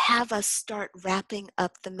to have us start wrapping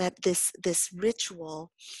up this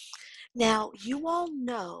ritual. Now, you all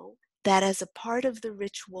know that as a part of the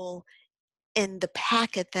ritual in the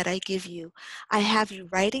packet that I give you, I have you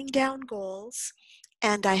writing down goals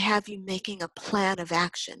and I have you making a plan of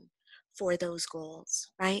action for those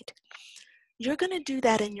goals, right? You're going to do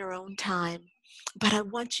that in your own time, but I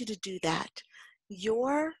want you to do that.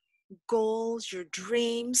 Your goals, your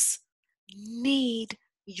dreams need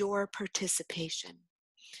your participation.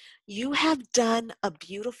 You have done a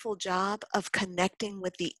beautiful job of connecting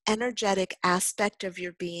with the energetic aspect of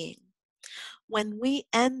your being. When we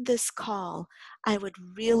end this call, I would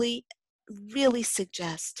really, really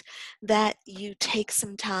suggest that you take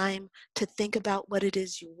some time to think about what it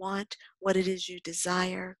is you want, what it is you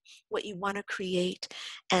desire, what you want to create,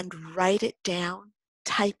 and write it down,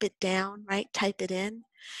 type it down, right? Type it in,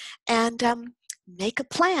 and make a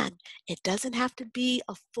plan. It doesn't have to be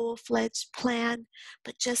a full-fledged plan,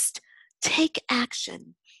 but just take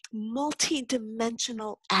action,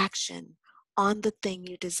 multi-dimensional action on the thing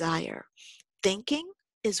you desire. Thinking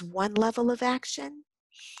is one level of action,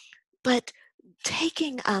 but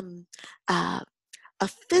taking uh, a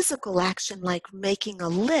physical action like making a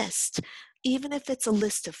list, even if it's a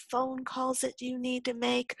list of phone calls that you need to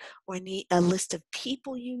make or need a list of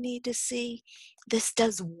people you need to see, this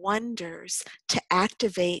does wonders to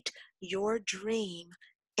activate your dream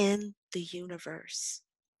in the universe.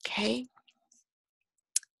 Okay?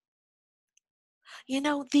 You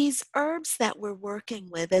know, these herbs that we're working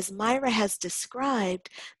with, as Myra has described,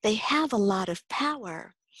 they have a lot of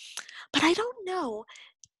power. But I don't know,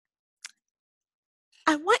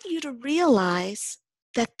 I want you to realize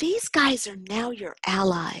that these guys are now your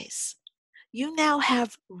allies. You now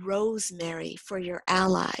have Rosemary for your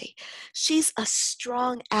ally. She's a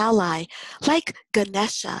strong ally, like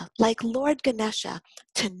Ganesha, like Lord Ganesha,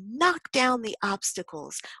 to knock down the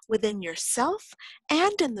obstacles within yourself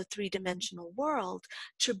and in the three-dimensional world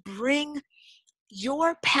to bring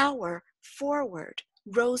your power forward.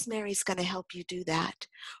 Rosemary's going to help you do that.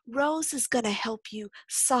 Rose is going to help you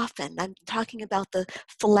soften. I'm talking about the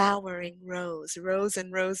flowering rose, rose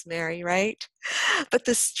and rosemary, right? But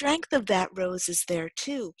the strength of that rose is there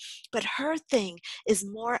too. But her thing is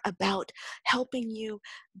more about helping you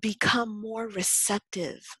become more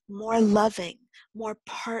receptive, more loving, more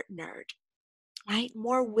partnered, right?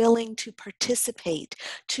 More willing to participate,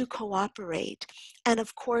 to cooperate. And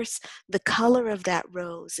of course, the color of that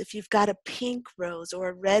rose, if you've got a pink rose or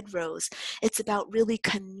a red rose, it's about really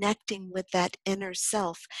connecting with that inner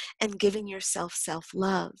self and giving yourself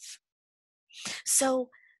self-love. So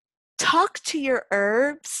talk to your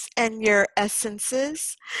herbs and your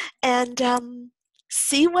essences and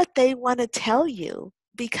see what they want to tell you,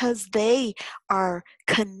 because they are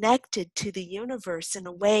connected to the universe in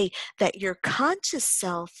a way that your conscious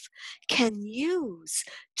self can use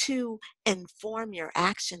to inform your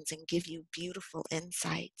actions and give you beautiful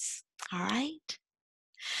insights. All right?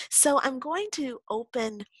 So I'm going to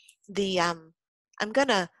open I'm going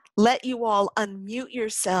to let you all unmute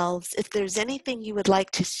yourselves. If there's anything you would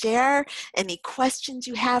like to share, any questions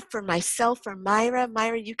you have for myself or Myra.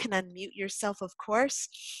 Myra, you can unmute yourself, of course,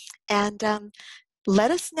 and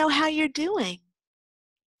let us know how you're doing.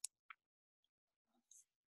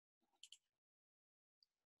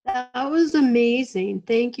 That was amazing.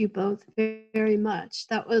 Thank you both very much.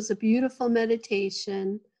 That was a beautiful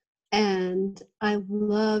meditation, and I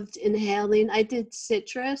loved inhaling. I did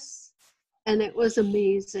citrus, and it was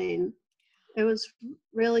amazing. It was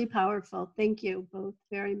really powerful. Thank you both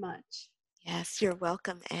very much. Yes, you're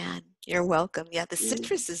welcome, Anne. You're welcome. Yeah, the Mm.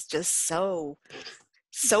 citrus is just so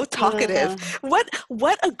talkative.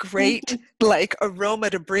 What a great like aroma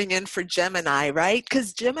to bring in for Gemini, right?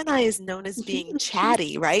 Because Gemini is known as being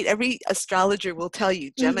chatty, right? Every astrologer will tell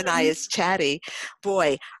you Gemini is chatty.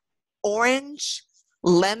 Boy, orange,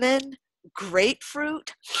 lemon,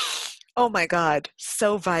 grapefruit. Oh my God,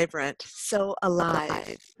 so vibrant, so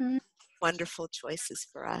alive. Wonderful choices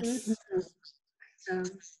for us.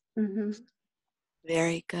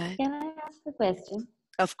 Very good. Can I ask a question?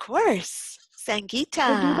 Of course. So do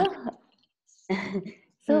Sangita.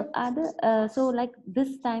 so like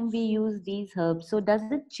this time we use these herbs. So does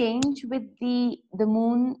it change with the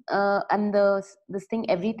moon and this thing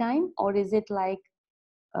every time, or is it like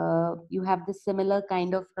you have the similar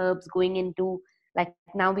kind of herbs going into, like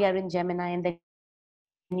now we are in Gemini and then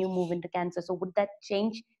you move into Cancer? So would that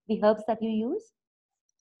change the herbs that you use?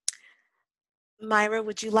 Myra,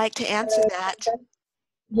 would you like to answer that?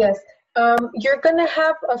 Yes. You're going to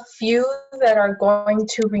have a few that are going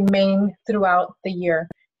to remain throughout the year.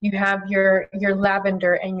 You have your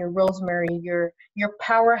lavender and your rosemary, your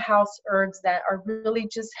powerhouse herbs that are really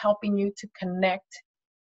just helping you to connect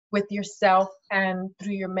with yourself and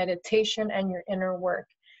through your meditation and your inner work.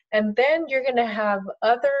 And then you're going to have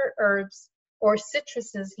other herbs or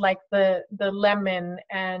citruses like the lemon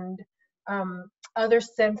and other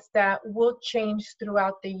scents that will change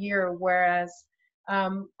throughout the year, whereas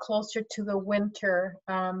closer to the winter,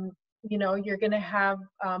 you're going to have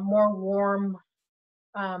more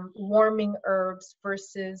warming herbs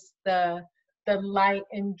versus the the light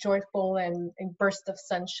and joyful and burst of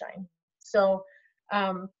sunshine. So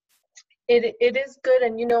it is good.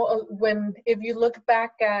 And when if you look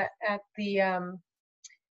back at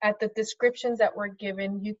the descriptions that were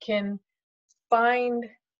given, you can find,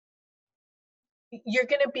 you're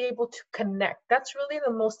going to be able to connect. That's really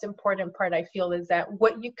the most important part, I feel, is that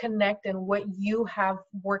what you connect and what you have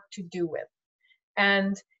work to do with.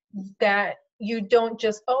 And that you don't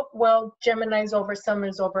just, oh, well, Gemini's over,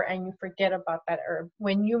 summer's over, and you forget about that herb.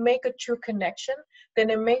 When you make a true connection, then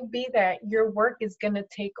it may be that your work is going to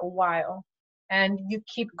take a while and you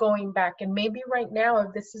keep going back. And maybe right now,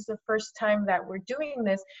 if this is the first time that we're doing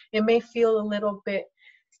this, it may feel a little bit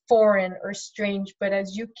foreign or strange, but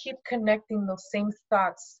as you keep connecting those same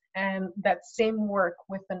thoughts and that same work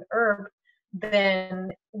with an herb, then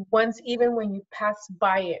even when you pass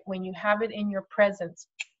by it, when you have it in your presence,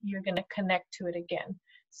 you're going to connect to it again.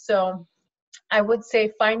 So I would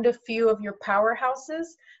say find a few of your powerhouses,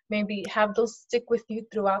 maybe have those stick with you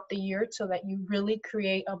throughout the year so that you really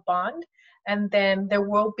create a bond. And then there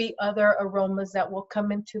will be other aromas that will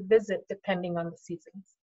come in to visit depending on the seasons.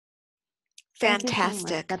 Fantastic. Thank you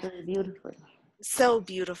so much. That was beautiful. So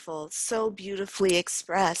beautiful, so beautifully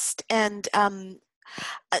expressed. And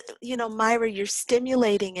Myra, you're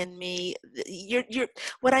stimulating in me.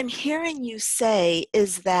 What I'm hearing you say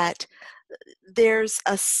is that there's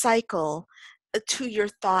a cycle to your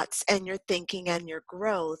thoughts and your thinking and your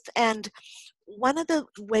growth. And one of the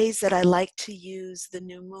ways that I like to use the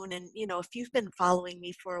new moon, and if you've been following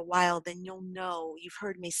me for a while, then you've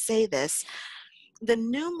heard me say this. The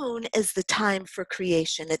new moon is the time for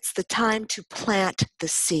creation. It's the time to plant the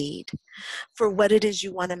seed for what it is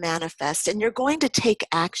you want to manifest. And you're going to take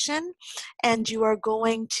action, and you are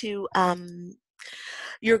going to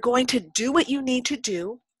do what you need to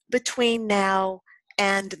do between now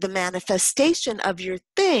and the manifestation of your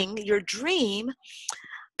thing, your dream.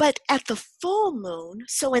 But at the full moon,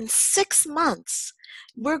 so in 6 months,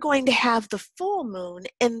 we're going to have the full moon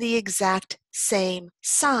in the exact same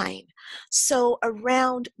sign. So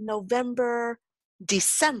around November,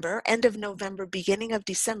 December, end of November, beginning of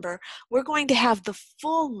December, we're going to have the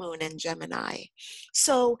full moon in Gemini.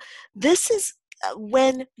 So this is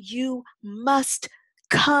when you must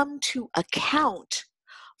come to account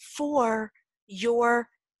for your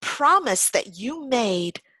promise that you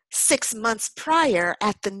made 6 months prior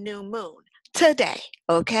at the new moon today,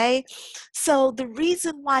 okay? So the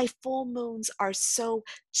reason why full moons are so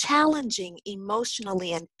challenging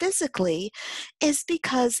emotionally and physically is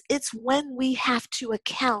because it's when we have to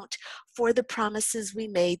account for the promises we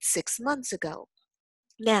made 6 months ago.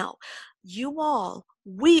 Now,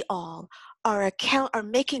 we all are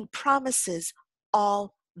making promises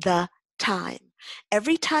all the time.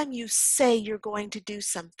 Every time you say you're going to do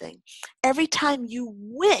something, every time you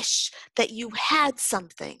wish that you had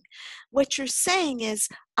something, what you're saying is,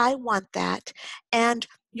 I want that, and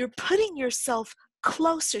you're putting yourself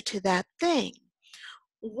closer to that thing.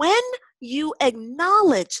 When you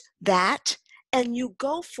acknowledge that and you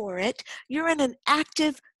go for it, you're in an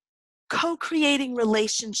active co-creating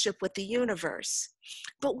relationship with the universe.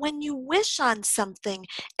 But when you wish on something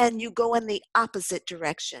and you go in the opposite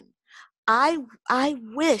direction, I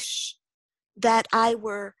wish that I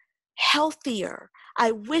were healthier.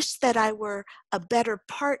 I wish that I were a better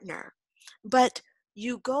partner. But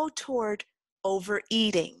you go toward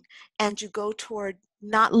overeating and you go toward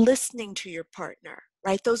not listening to your partner,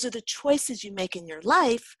 right? Those are the choices you make in your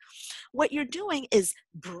life. What you're doing is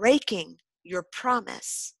breaking your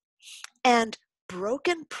promise. And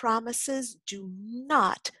broken promises do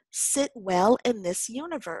not sit well in this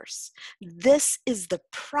universe. This is the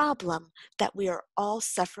problem that we are all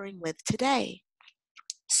suffering with today.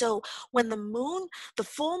 So when the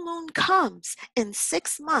full moon comes in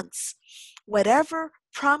 6 months, whatever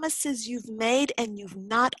promises you've made and you've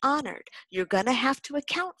not honored, you're going to have to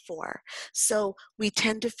account for. So we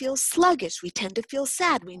tend to feel sluggish. We tend to feel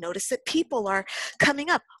sad. We notice that people are coming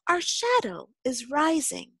up. Our shadow is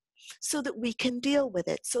rising so that we can deal with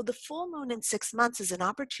it. So the full moon in 6 months is an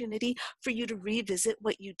opportunity for you to revisit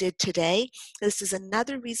what you did today. This is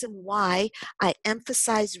another reason why I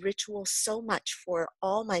emphasize ritual so much for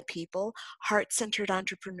all my people, heart-centered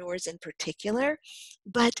entrepreneurs in particular.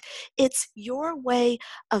 But it's your way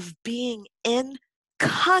of being in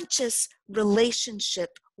conscious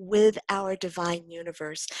relationship with our divine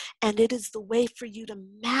universe. And it is the way for you to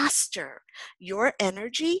master your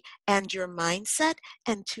energy and your mindset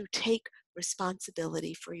and to take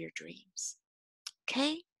responsibility for your dreams.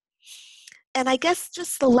 Okay? And I guess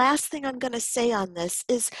just the last thing I'm going to say on this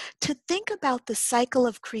is to think about the cycle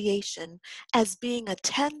of creation as being a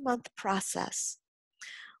 10-month process.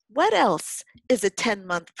 What else is a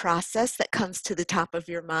 10-month process that comes to the top of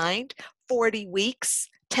your mind? 40 weeks,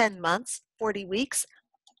 10 months, 40 weeks.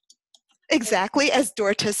 Exactly, as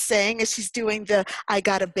Dorta's saying, as she's doing the I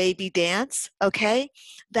got a baby dance, okay?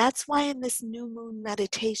 That's why in this new moon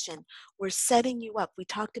meditation, we're setting you up. We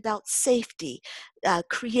talked about safety,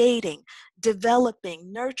 creating,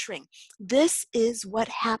 developing, nurturing. This is what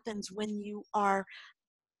happens when you are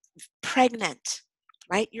pregnant,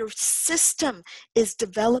 right? Your system is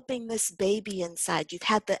developing this baby inside. You've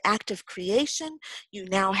had the act of creation, you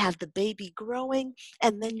now have the baby growing,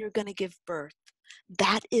 and then you're going to give birth.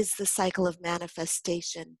 That is the cycle of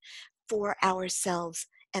manifestation for ourselves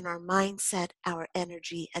and our mindset, our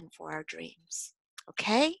energy, and for our dreams.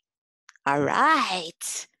 Okay? All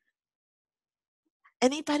right.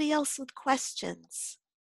 Anybody else with questions,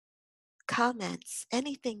 comments,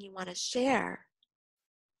 anything you want to share?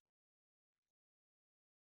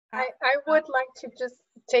 I would like to just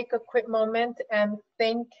take a quick moment and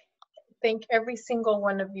thank every single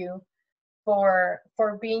one of you for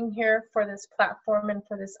being here, for this platform, and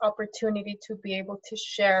for this opportunity to be able to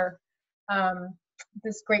share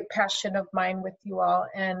this great passion of mine with you all.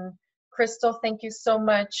 And Crystal, thank you so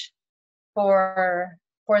much for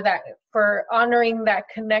that, for honoring that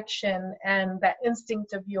connection and that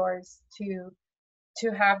instinct of yours to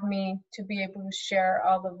have me to be able to share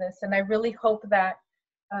all of this. And I really hope that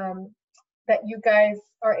that you guys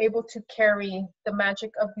are able to carry the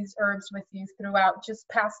magic of these herbs with you throughout just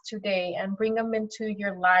past today and bring them into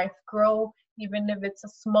your life. Grow, even if it's a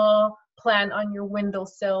small plant on your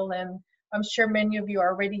windowsill. And I'm sure many of you are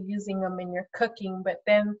already using them in your cooking, but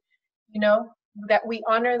then, you know, that we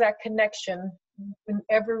honor that connection in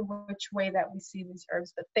every which way that we see these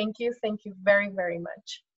herbs. But thank you very, very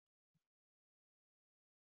much.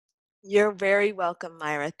 You're very welcome,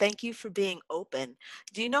 Myra. Thank you for being open.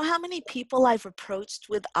 Do you know how many people I've approached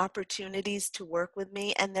with opportunities to work with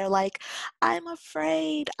me and they're like, I'm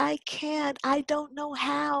afraid, I can't, I don't know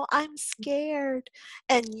how, I'm scared.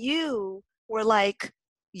 And you were like,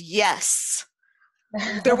 yes.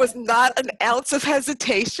 There was not an ounce of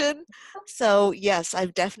hesitation. So yes,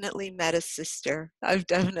 I've definitely met a sister. I've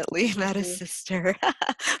definitely met a sister.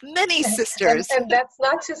 Many sisters. And that's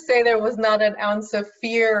not to say there was not an ounce of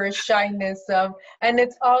fear or shyness of, and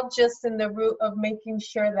it's all just in the root of making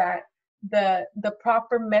sure that the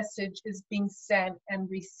proper message is being sent and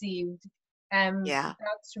received. And Yeah.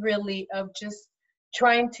 that's really of just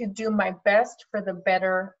trying to do my best for the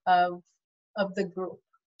better of the group.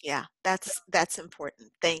 Yeah, that's important.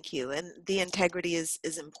 Thank you. And the integrity is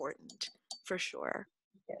important for sure.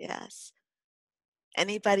 Yes.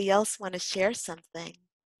 Anybody else want to share something?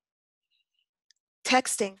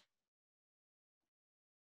 Texting.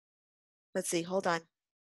 Let's see, hold on.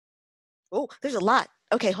 Oh, there's a lot.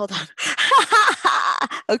 Okay, hold on.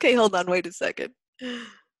 Okay, hold on, wait a second.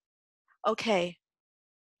 Okay.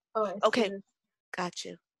 Oh, Okay, got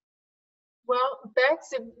you. well, Bex,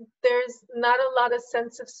 if there's not a lot of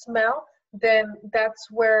sense of smell, then that's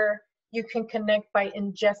where you can connect by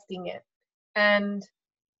ingesting it. And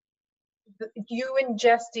you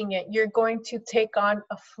ingesting it, you're going to take on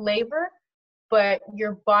a flavor, but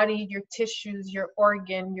your body, your tissues, your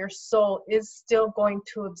organ, your soul is still going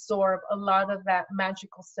to absorb a lot of that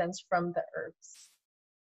magical sense from the herbs.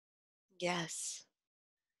 Yes.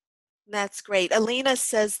 That's great. Alina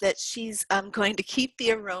says that she's going to keep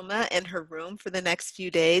the aroma in her room for the next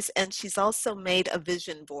few days, and she's also made a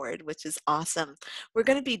vision board, which is awesome. We're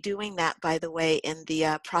going to be doing that, by the way, in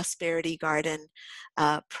the Prosperity Garden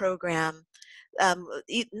program.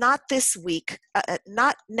 Not this week,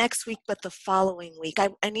 not next week, but the following week.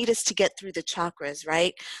 I need us to get through the chakras,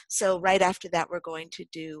 right? So right after that, we're going to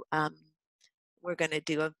do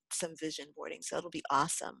some vision boarding, so it'll be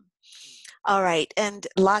awesome. All right, and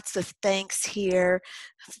lots of thanks here.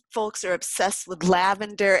 Folks are obsessed with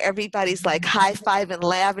lavender. Everybody's like high-fiving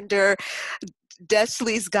lavender.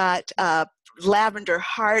 Deschley's got lavender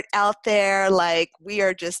heart out there. Like, we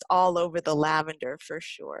are just all over the lavender for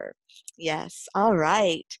sure. Yes, all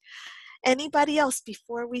right. Anybody else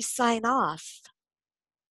before we sign off?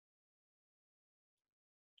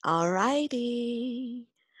 All righty.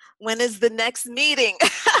 When is the next meeting?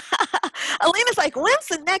 Alina's like, when's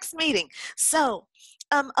the next meeting? So,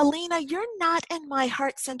 Alina, you're not in my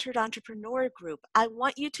Heart-Centered Entrepreneur group. I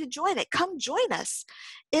want you to join it. Come join us.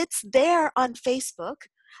 It's there on Facebook.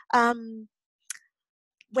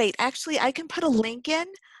 Wait, actually, I can put a link in.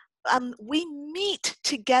 we meet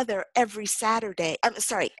together every Saturday. I'm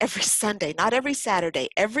sorry, every Sunday, not every Saturday.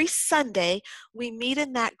 Every Sunday, we meet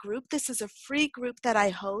in that group. This is a free group that I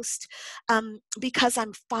host because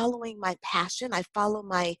I'm following my passion. I follow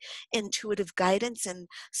my intuitive guidance, and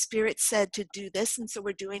Spirit said to do this, and so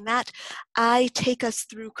we're doing that. I take us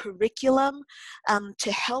through curriculum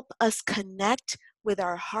to help us connect with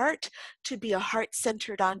our heart, to be a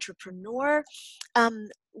heart-centered entrepreneur,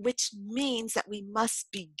 which means that we must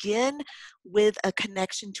begin with a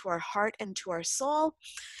connection to our heart and to our soul.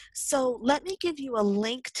 So let me give you a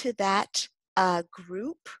link to that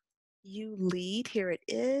group. You lead, here it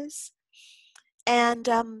is. And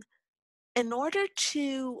in order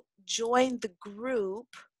to join the group,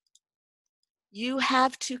 you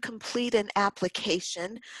have to complete an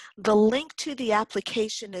application. The link to the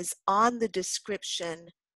application is on the description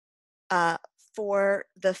for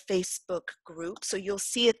the Facebook group. So you'll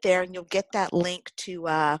see it there, and you'll get that link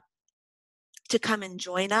to come and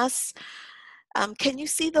join us. Can you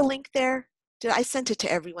see the link there? I sent it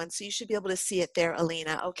to everyone, so you should be able to see it there,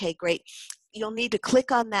 Alina. Okay, great. You'll need to click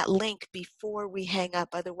on that link before we hang up,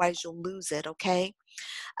 otherwise you'll lose it, okay?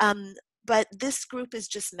 But this group is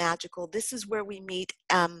just magical. This is where we meet.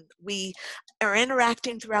 We are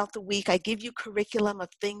interacting throughout the week. I give you curriculum of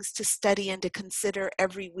things to study and to consider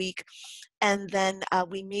every week. And then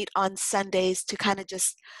we meet on Sundays to kind of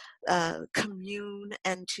just commune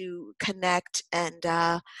and to connect and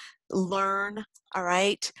learn, all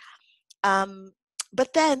right?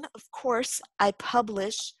 But then, of course, I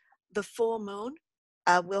publish the full moon.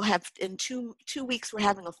 We'll have, in two weeks, we're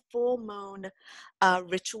having a full moon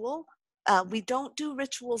ritual. We don't do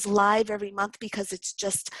rituals live every month because it's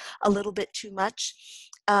just a little bit too much.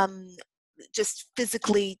 Just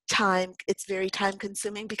physically it's very time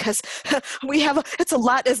consuming because it's a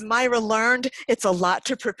lot, as Myra learned, it's a lot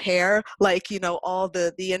to prepare, like, all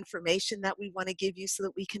the information that we want to give you so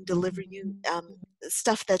that we can deliver you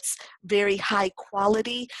stuff that's very high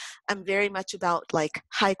quality. I'm very much about like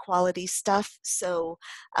high quality stuff. So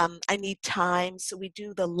I need time. So we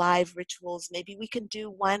do the live rituals. Maybe we can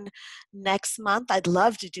do one next month. I'd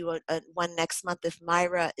love to do one next month if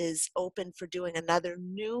Myra is open for doing another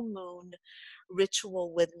new moon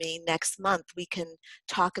ritual with me next month. We can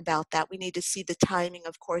talk about that. We need to see the timing,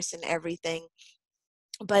 of course, and everything.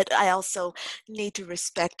 But I also need to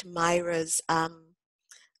respect Myra's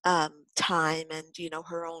time and,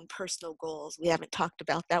 her own personal goals. We haven't talked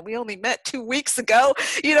about that. We only met 2 weeks ago.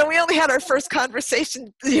 We only had our first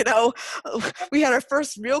conversation, we had our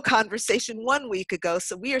first real conversation 1 week ago.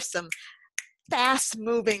 So we are some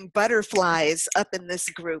fast-moving butterflies up in this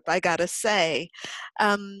group, I gotta say.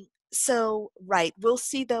 So, right, we'll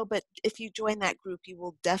see though, but if you join that group, you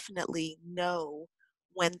will definitely know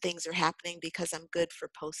when things are happening because I'm good for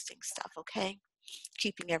posting stuff, okay?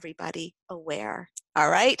 Keeping everybody aware, all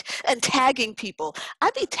right? And tagging people.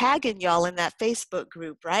 I'd be tagging y'all in that Facebook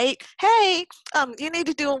group, right? Hey, you need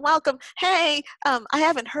to do a welcome. Hey, I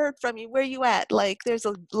haven't heard from you. Where you at? Like, there's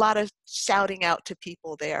a lot of shouting out to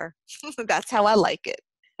people there. That's how I like it.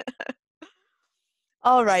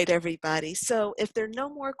 All right, everybody. So if there are no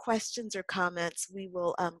more questions or comments, we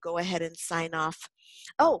will go ahead and sign off.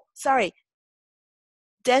 Oh, sorry.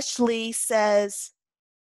 Deshley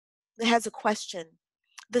has a question.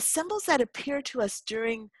 The symbols that appear to us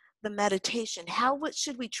during the meditation,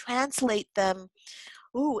 should we translate them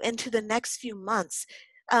into the next few months?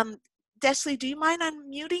 Deshley, do you mind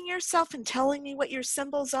unmuting yourself and telling me what your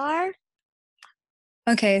symbols are?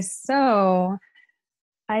 Okay, so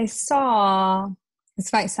I saw,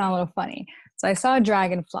 this might sound a little funny. So I saw a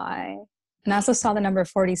dragonfly, and I also saw the number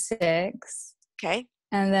 46. Okay.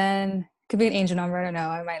 And then, could be an angel number, I don't know,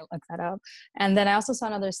 I might look that up. And then I also saw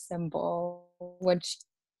another symbol, which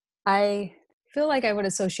I feel like I would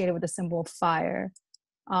associate it with the symbol of fire,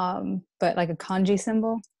 but like a kanji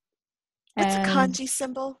symbol. What's a kanji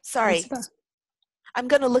symbol? Sorry. I'm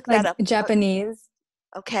going to look that up. Japanese.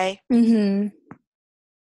 Okay. Mm-hmm.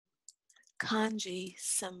 Kanji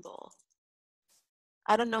symbol.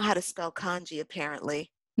 I don't know how to spell kanji,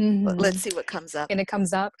 apparently. Mm-hmm. Let's see what comes up. And it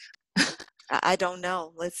comes up? I don't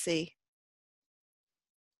know. Let's see.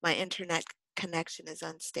 My internet connection is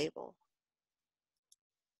unstable.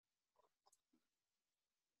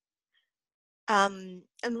 And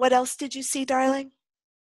what else did you see, darling?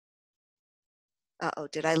 Uh-oh,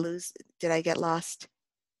 did I get lost?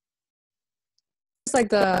 It's like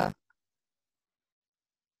the...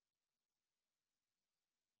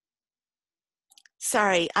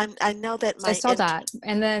 Sorry, I know that I saw that,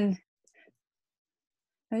 and then...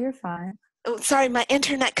 No, you're fine. Oh, sorry, my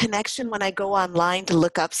internet connection when I go online to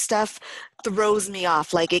look up stuff throws me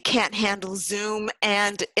off. Like it can't handle Zoom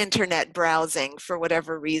and internet browsing for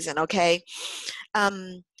whatever reason, okay?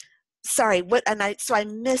 Um, sorry, what, and so I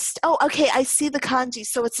missed, oh, okay, I see the kanji.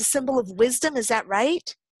 So it's a symbol of wisdom, is that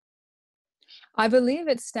right? I believe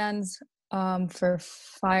it stands for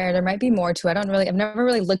fire. There might be more to it. I've never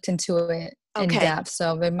really looked into it in Okay, depth.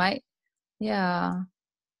 So there might, yeah.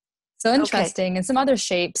 So okay. interesting. And some other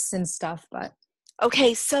shapes and stuff, but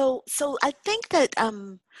Okay, so I think that,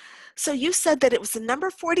 so you said that it was the number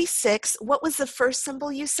 46. What was the first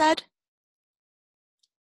symbol you said?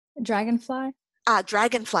 dragonfly. Ah,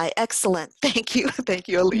 dragonfly. Excellent. Thank you. Thank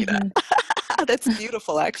you, Alina. Hmm. That's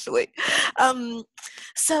beautiful, actually. Um,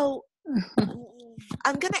 so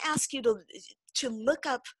I'm going to ask you to look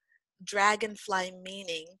up dragonfly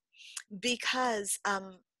meaning because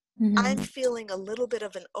I'm Hmm. feeling a little bit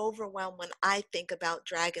of an overwhelm when I think about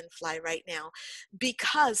dragonfly right now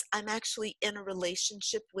because I'm actually in a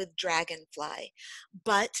relationship with dragonfly,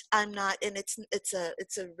 but I'm not, and it's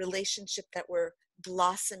a relationship that we're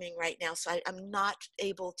blossoming right now. So I'm not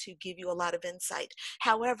able to give you a lot of insight.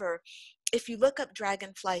 However, if you look up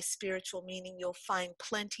dragonfly spiritual meaning, you'll find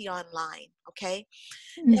plenty online. Okay.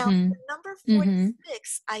 Now, Hmm. the number Hmm.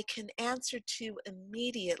 46, I can answer to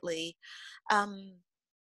immediately. Um,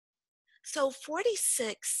 so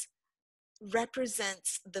 46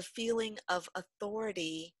 represents the feeling of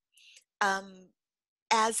authority um,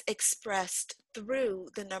 as expressed through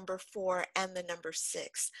the number 4 and the number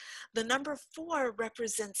 6. The number 4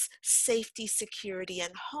 represents safety, security,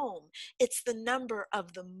 and home. It's the number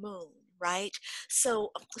of the moon, right?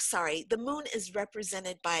 So, sorry, the moon is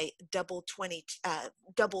represented by double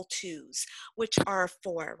twos, which are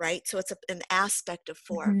 4, right? So it's an aspect of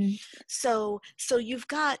 4. Hmm. So you've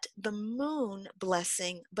got the moon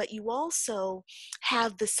blessing, but you also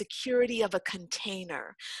have the security of a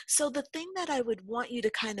container. So the thing that I would want you to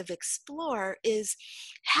kind of explore is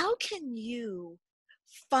how can you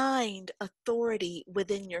find authority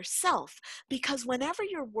within yourself? Because whenever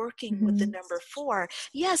you're working with the Hmm. number 4,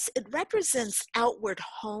 yes, it represents outward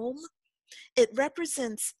home. It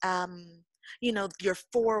represents your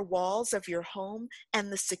 4 walls of your home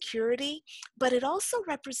and the security, but it also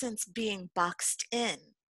represents being boxed in,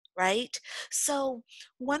 right? So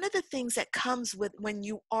one of the things that comes with when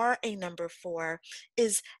you are a number 4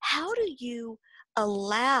 is how do you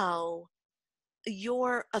allow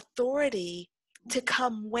your authority to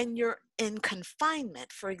come when you're in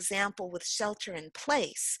confinement, for example, with shelter in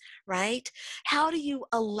place, right? How do you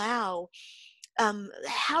allow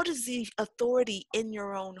how does the authority in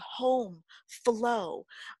your own home flow?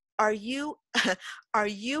 Are you are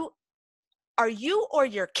you are you or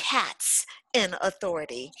your cats in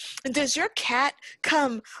authority? And does your cat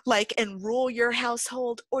come like and rule your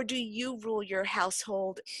household, or do you rule your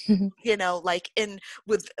household, like in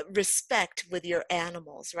with respect with your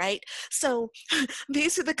animals, right? So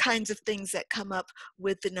these are the kinds of things that come up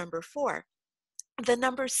with the number 4. The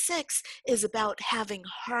number 6 is about having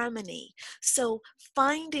harmony. So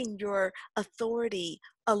finding your authority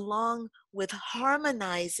along with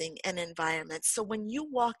harmonizing an environment. So when you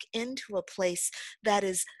walk into a place that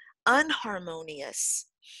is unharmonious,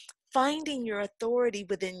 finding your authority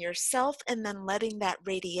within yourself and then letting that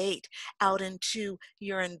radiate out into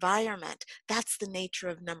your environment. That's the nature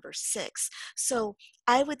of number 6. So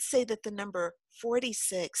I would say that the number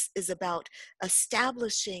 46 is about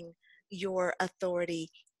establishing your authority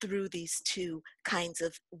through these two kinds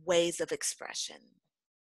of ways of expression.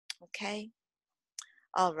 Okay?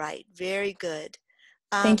 All right, very good.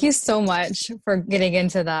 Thank Um, you so much for getting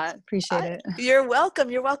into that. Appreciate it. you're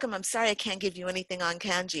welcome. You're welcome. I'm sorry I can't give you anything on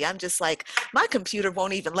kanji. I'm just like, my computer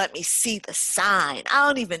won't even let me see the sign. I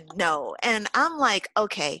don't even know. And I'm like,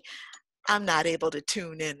 okay, I'm not able to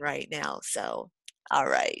tune in right now. So, all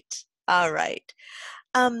right. All right.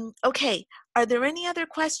 Okay. Are there any other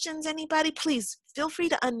questions, anybody? Please feel free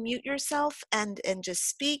to unmute yourself and just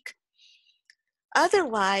speak.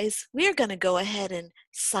 Otherwise, we're going to go ahead and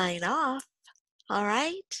sign off. All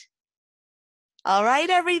right. All right,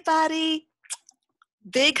 everybody.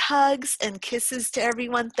 Big hugs and kisses to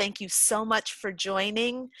everyone. Thank you so much for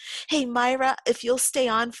joining. Hey, Myra, if you'll stay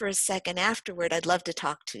on for a second afterward, I'd love to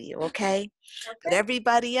talk to you, okay? But Okay.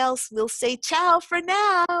 everybody else, we'll say ciao for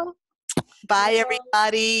now. Bye, Ciao.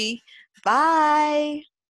 everybody. Bye.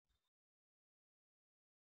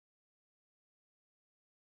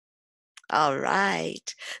 All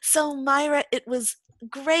right. So, Myra, it was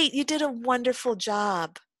great. You did a wonderful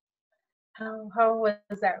job. How was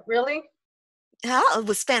that? Really? Yeah, it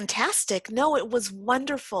was fantastic. No, it was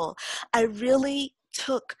wonderful. I really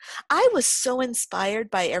I was so inspired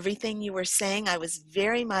by everything you were saying. I was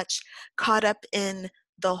very much caught up in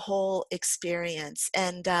the whole experience.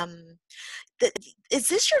 And is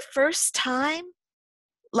this your first time,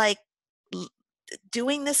 like,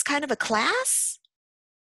 doing this kind of a class?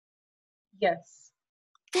 Yes.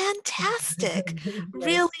 Fantastic. Yes.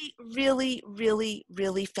 Really, really, really,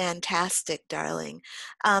 really fantastic, darling.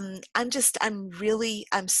 I'm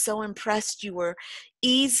so impressed. You were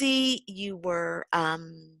easy. You were uh,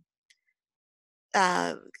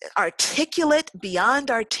 articulate, beyond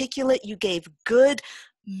articulate. You gave good,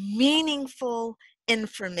 meaningful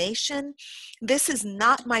information. This is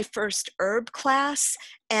not my first herb class,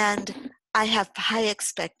 and I have high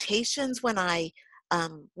expectations when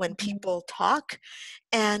people talk.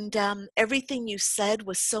 And everything you said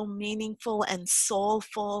was so meaningful and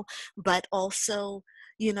soulful, but also,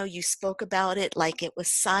 you spoke about it like it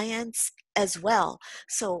was science as well.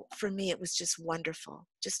 So for me, it was just wonderful,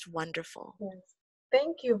 just wonderful. Yes.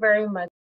 Thank you very much.